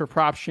any use for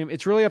Propstream?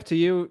 It's really up to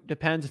you.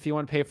 Depends if you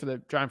want to pay for the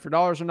drawing for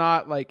dollars or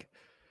not. Like,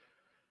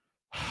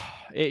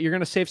 you're going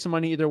to save some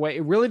money either way.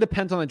 It really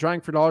depends on the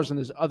drawing for dollars, and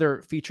there's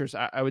other features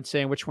I would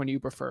say, and which one you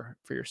prefer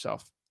for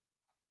yourself.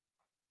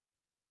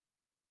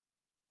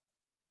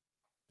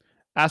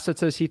 Asset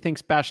says he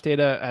thinks batch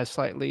data has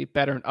slightly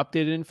better and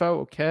updated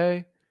info.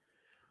 Okay.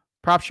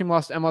 Propstream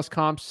lost MLS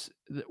comps.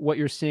 What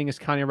you're seeing is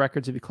county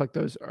records. If you click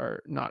those,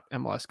 are not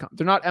MLS comps.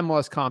 They're not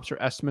MLS comps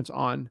or estimates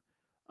on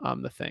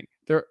the thing.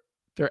 They're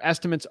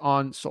estimates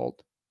on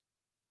sold.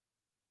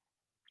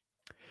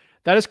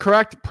 That is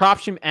correct.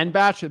 Propstream and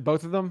Batch,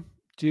 both of them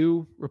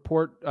do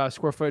report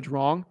square footage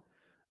wrong.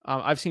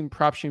 I've seen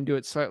Propstream do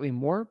it slightly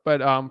more,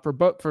 but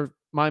for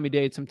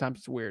Miami-Dade, sometimes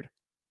it's weird.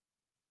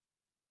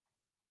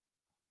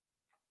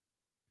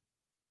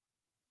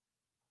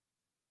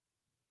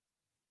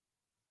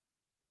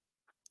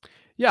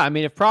 Yeah, I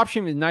mean, if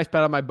Propstream is a nice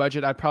bet on my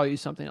budget, I'd probably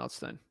use something else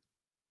then.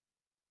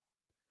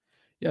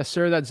 Yes,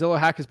 sir. That Zillow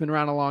hack has been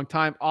around a long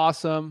time.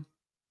 Awesome.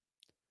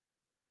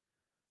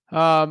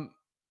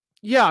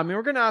 Yeah, I mean,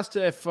 we're gonna ask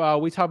if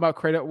we talk about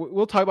creative.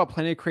 We'll talk about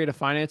plenty of creative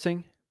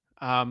financing.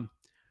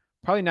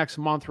 Probably next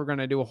month we're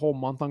gonna do a whole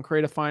month on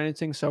creative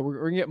financing, so we're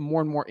gonna get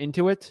more and more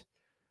into it.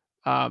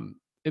 It'd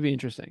be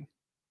interesting.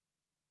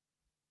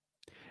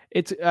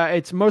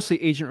 It's mostly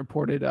agent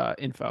reported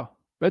info,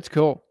 but it's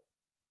cool.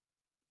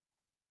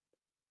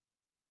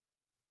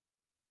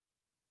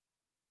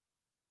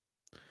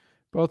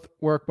 Both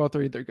work. Both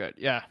are either good.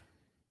 Yeah.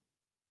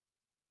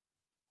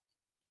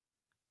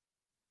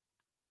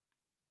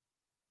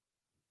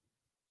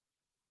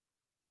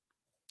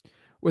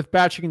 With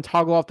Batch, you can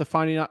toggle off the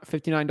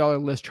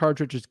 $59 list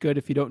charge, which is good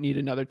if you don't need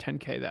another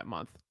 10K that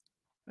month.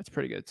 That's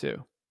pretty good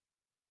too.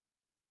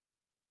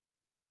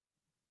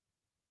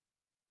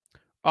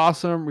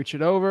 Awesome. Reach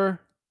it over.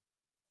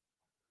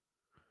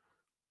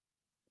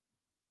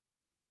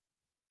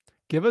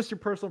 Give us your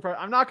personal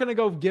preference. I'm not going to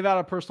go give out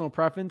a personal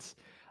preference.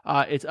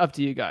 It's up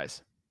to you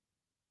guys.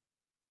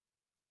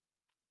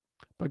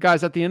 But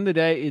guys, at the end of the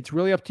day, it's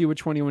really up to you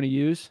which one you want to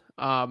use.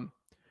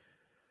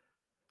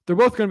 They're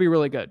both going to be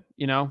really good,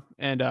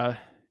 and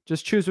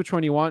just choose which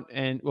one you want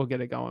and we'll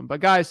get it going. But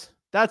guys,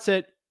 that's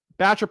it.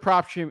 Batch or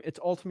Propstream, it's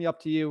ultimately up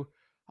to you.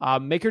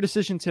 Make your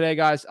decision today,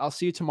 guys. I'll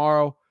see you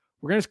tomorrow.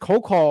 We're going to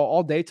cold call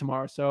all day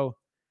tomorrow. So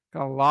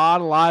got a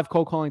lot of live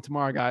cold calling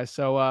tomorrow, guys.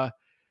 So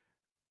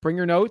bring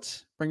your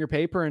notes, bring your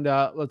paper, and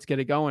let's get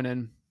it going.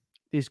 And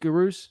these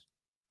gurus,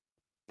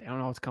 they don't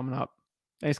know what's coming up.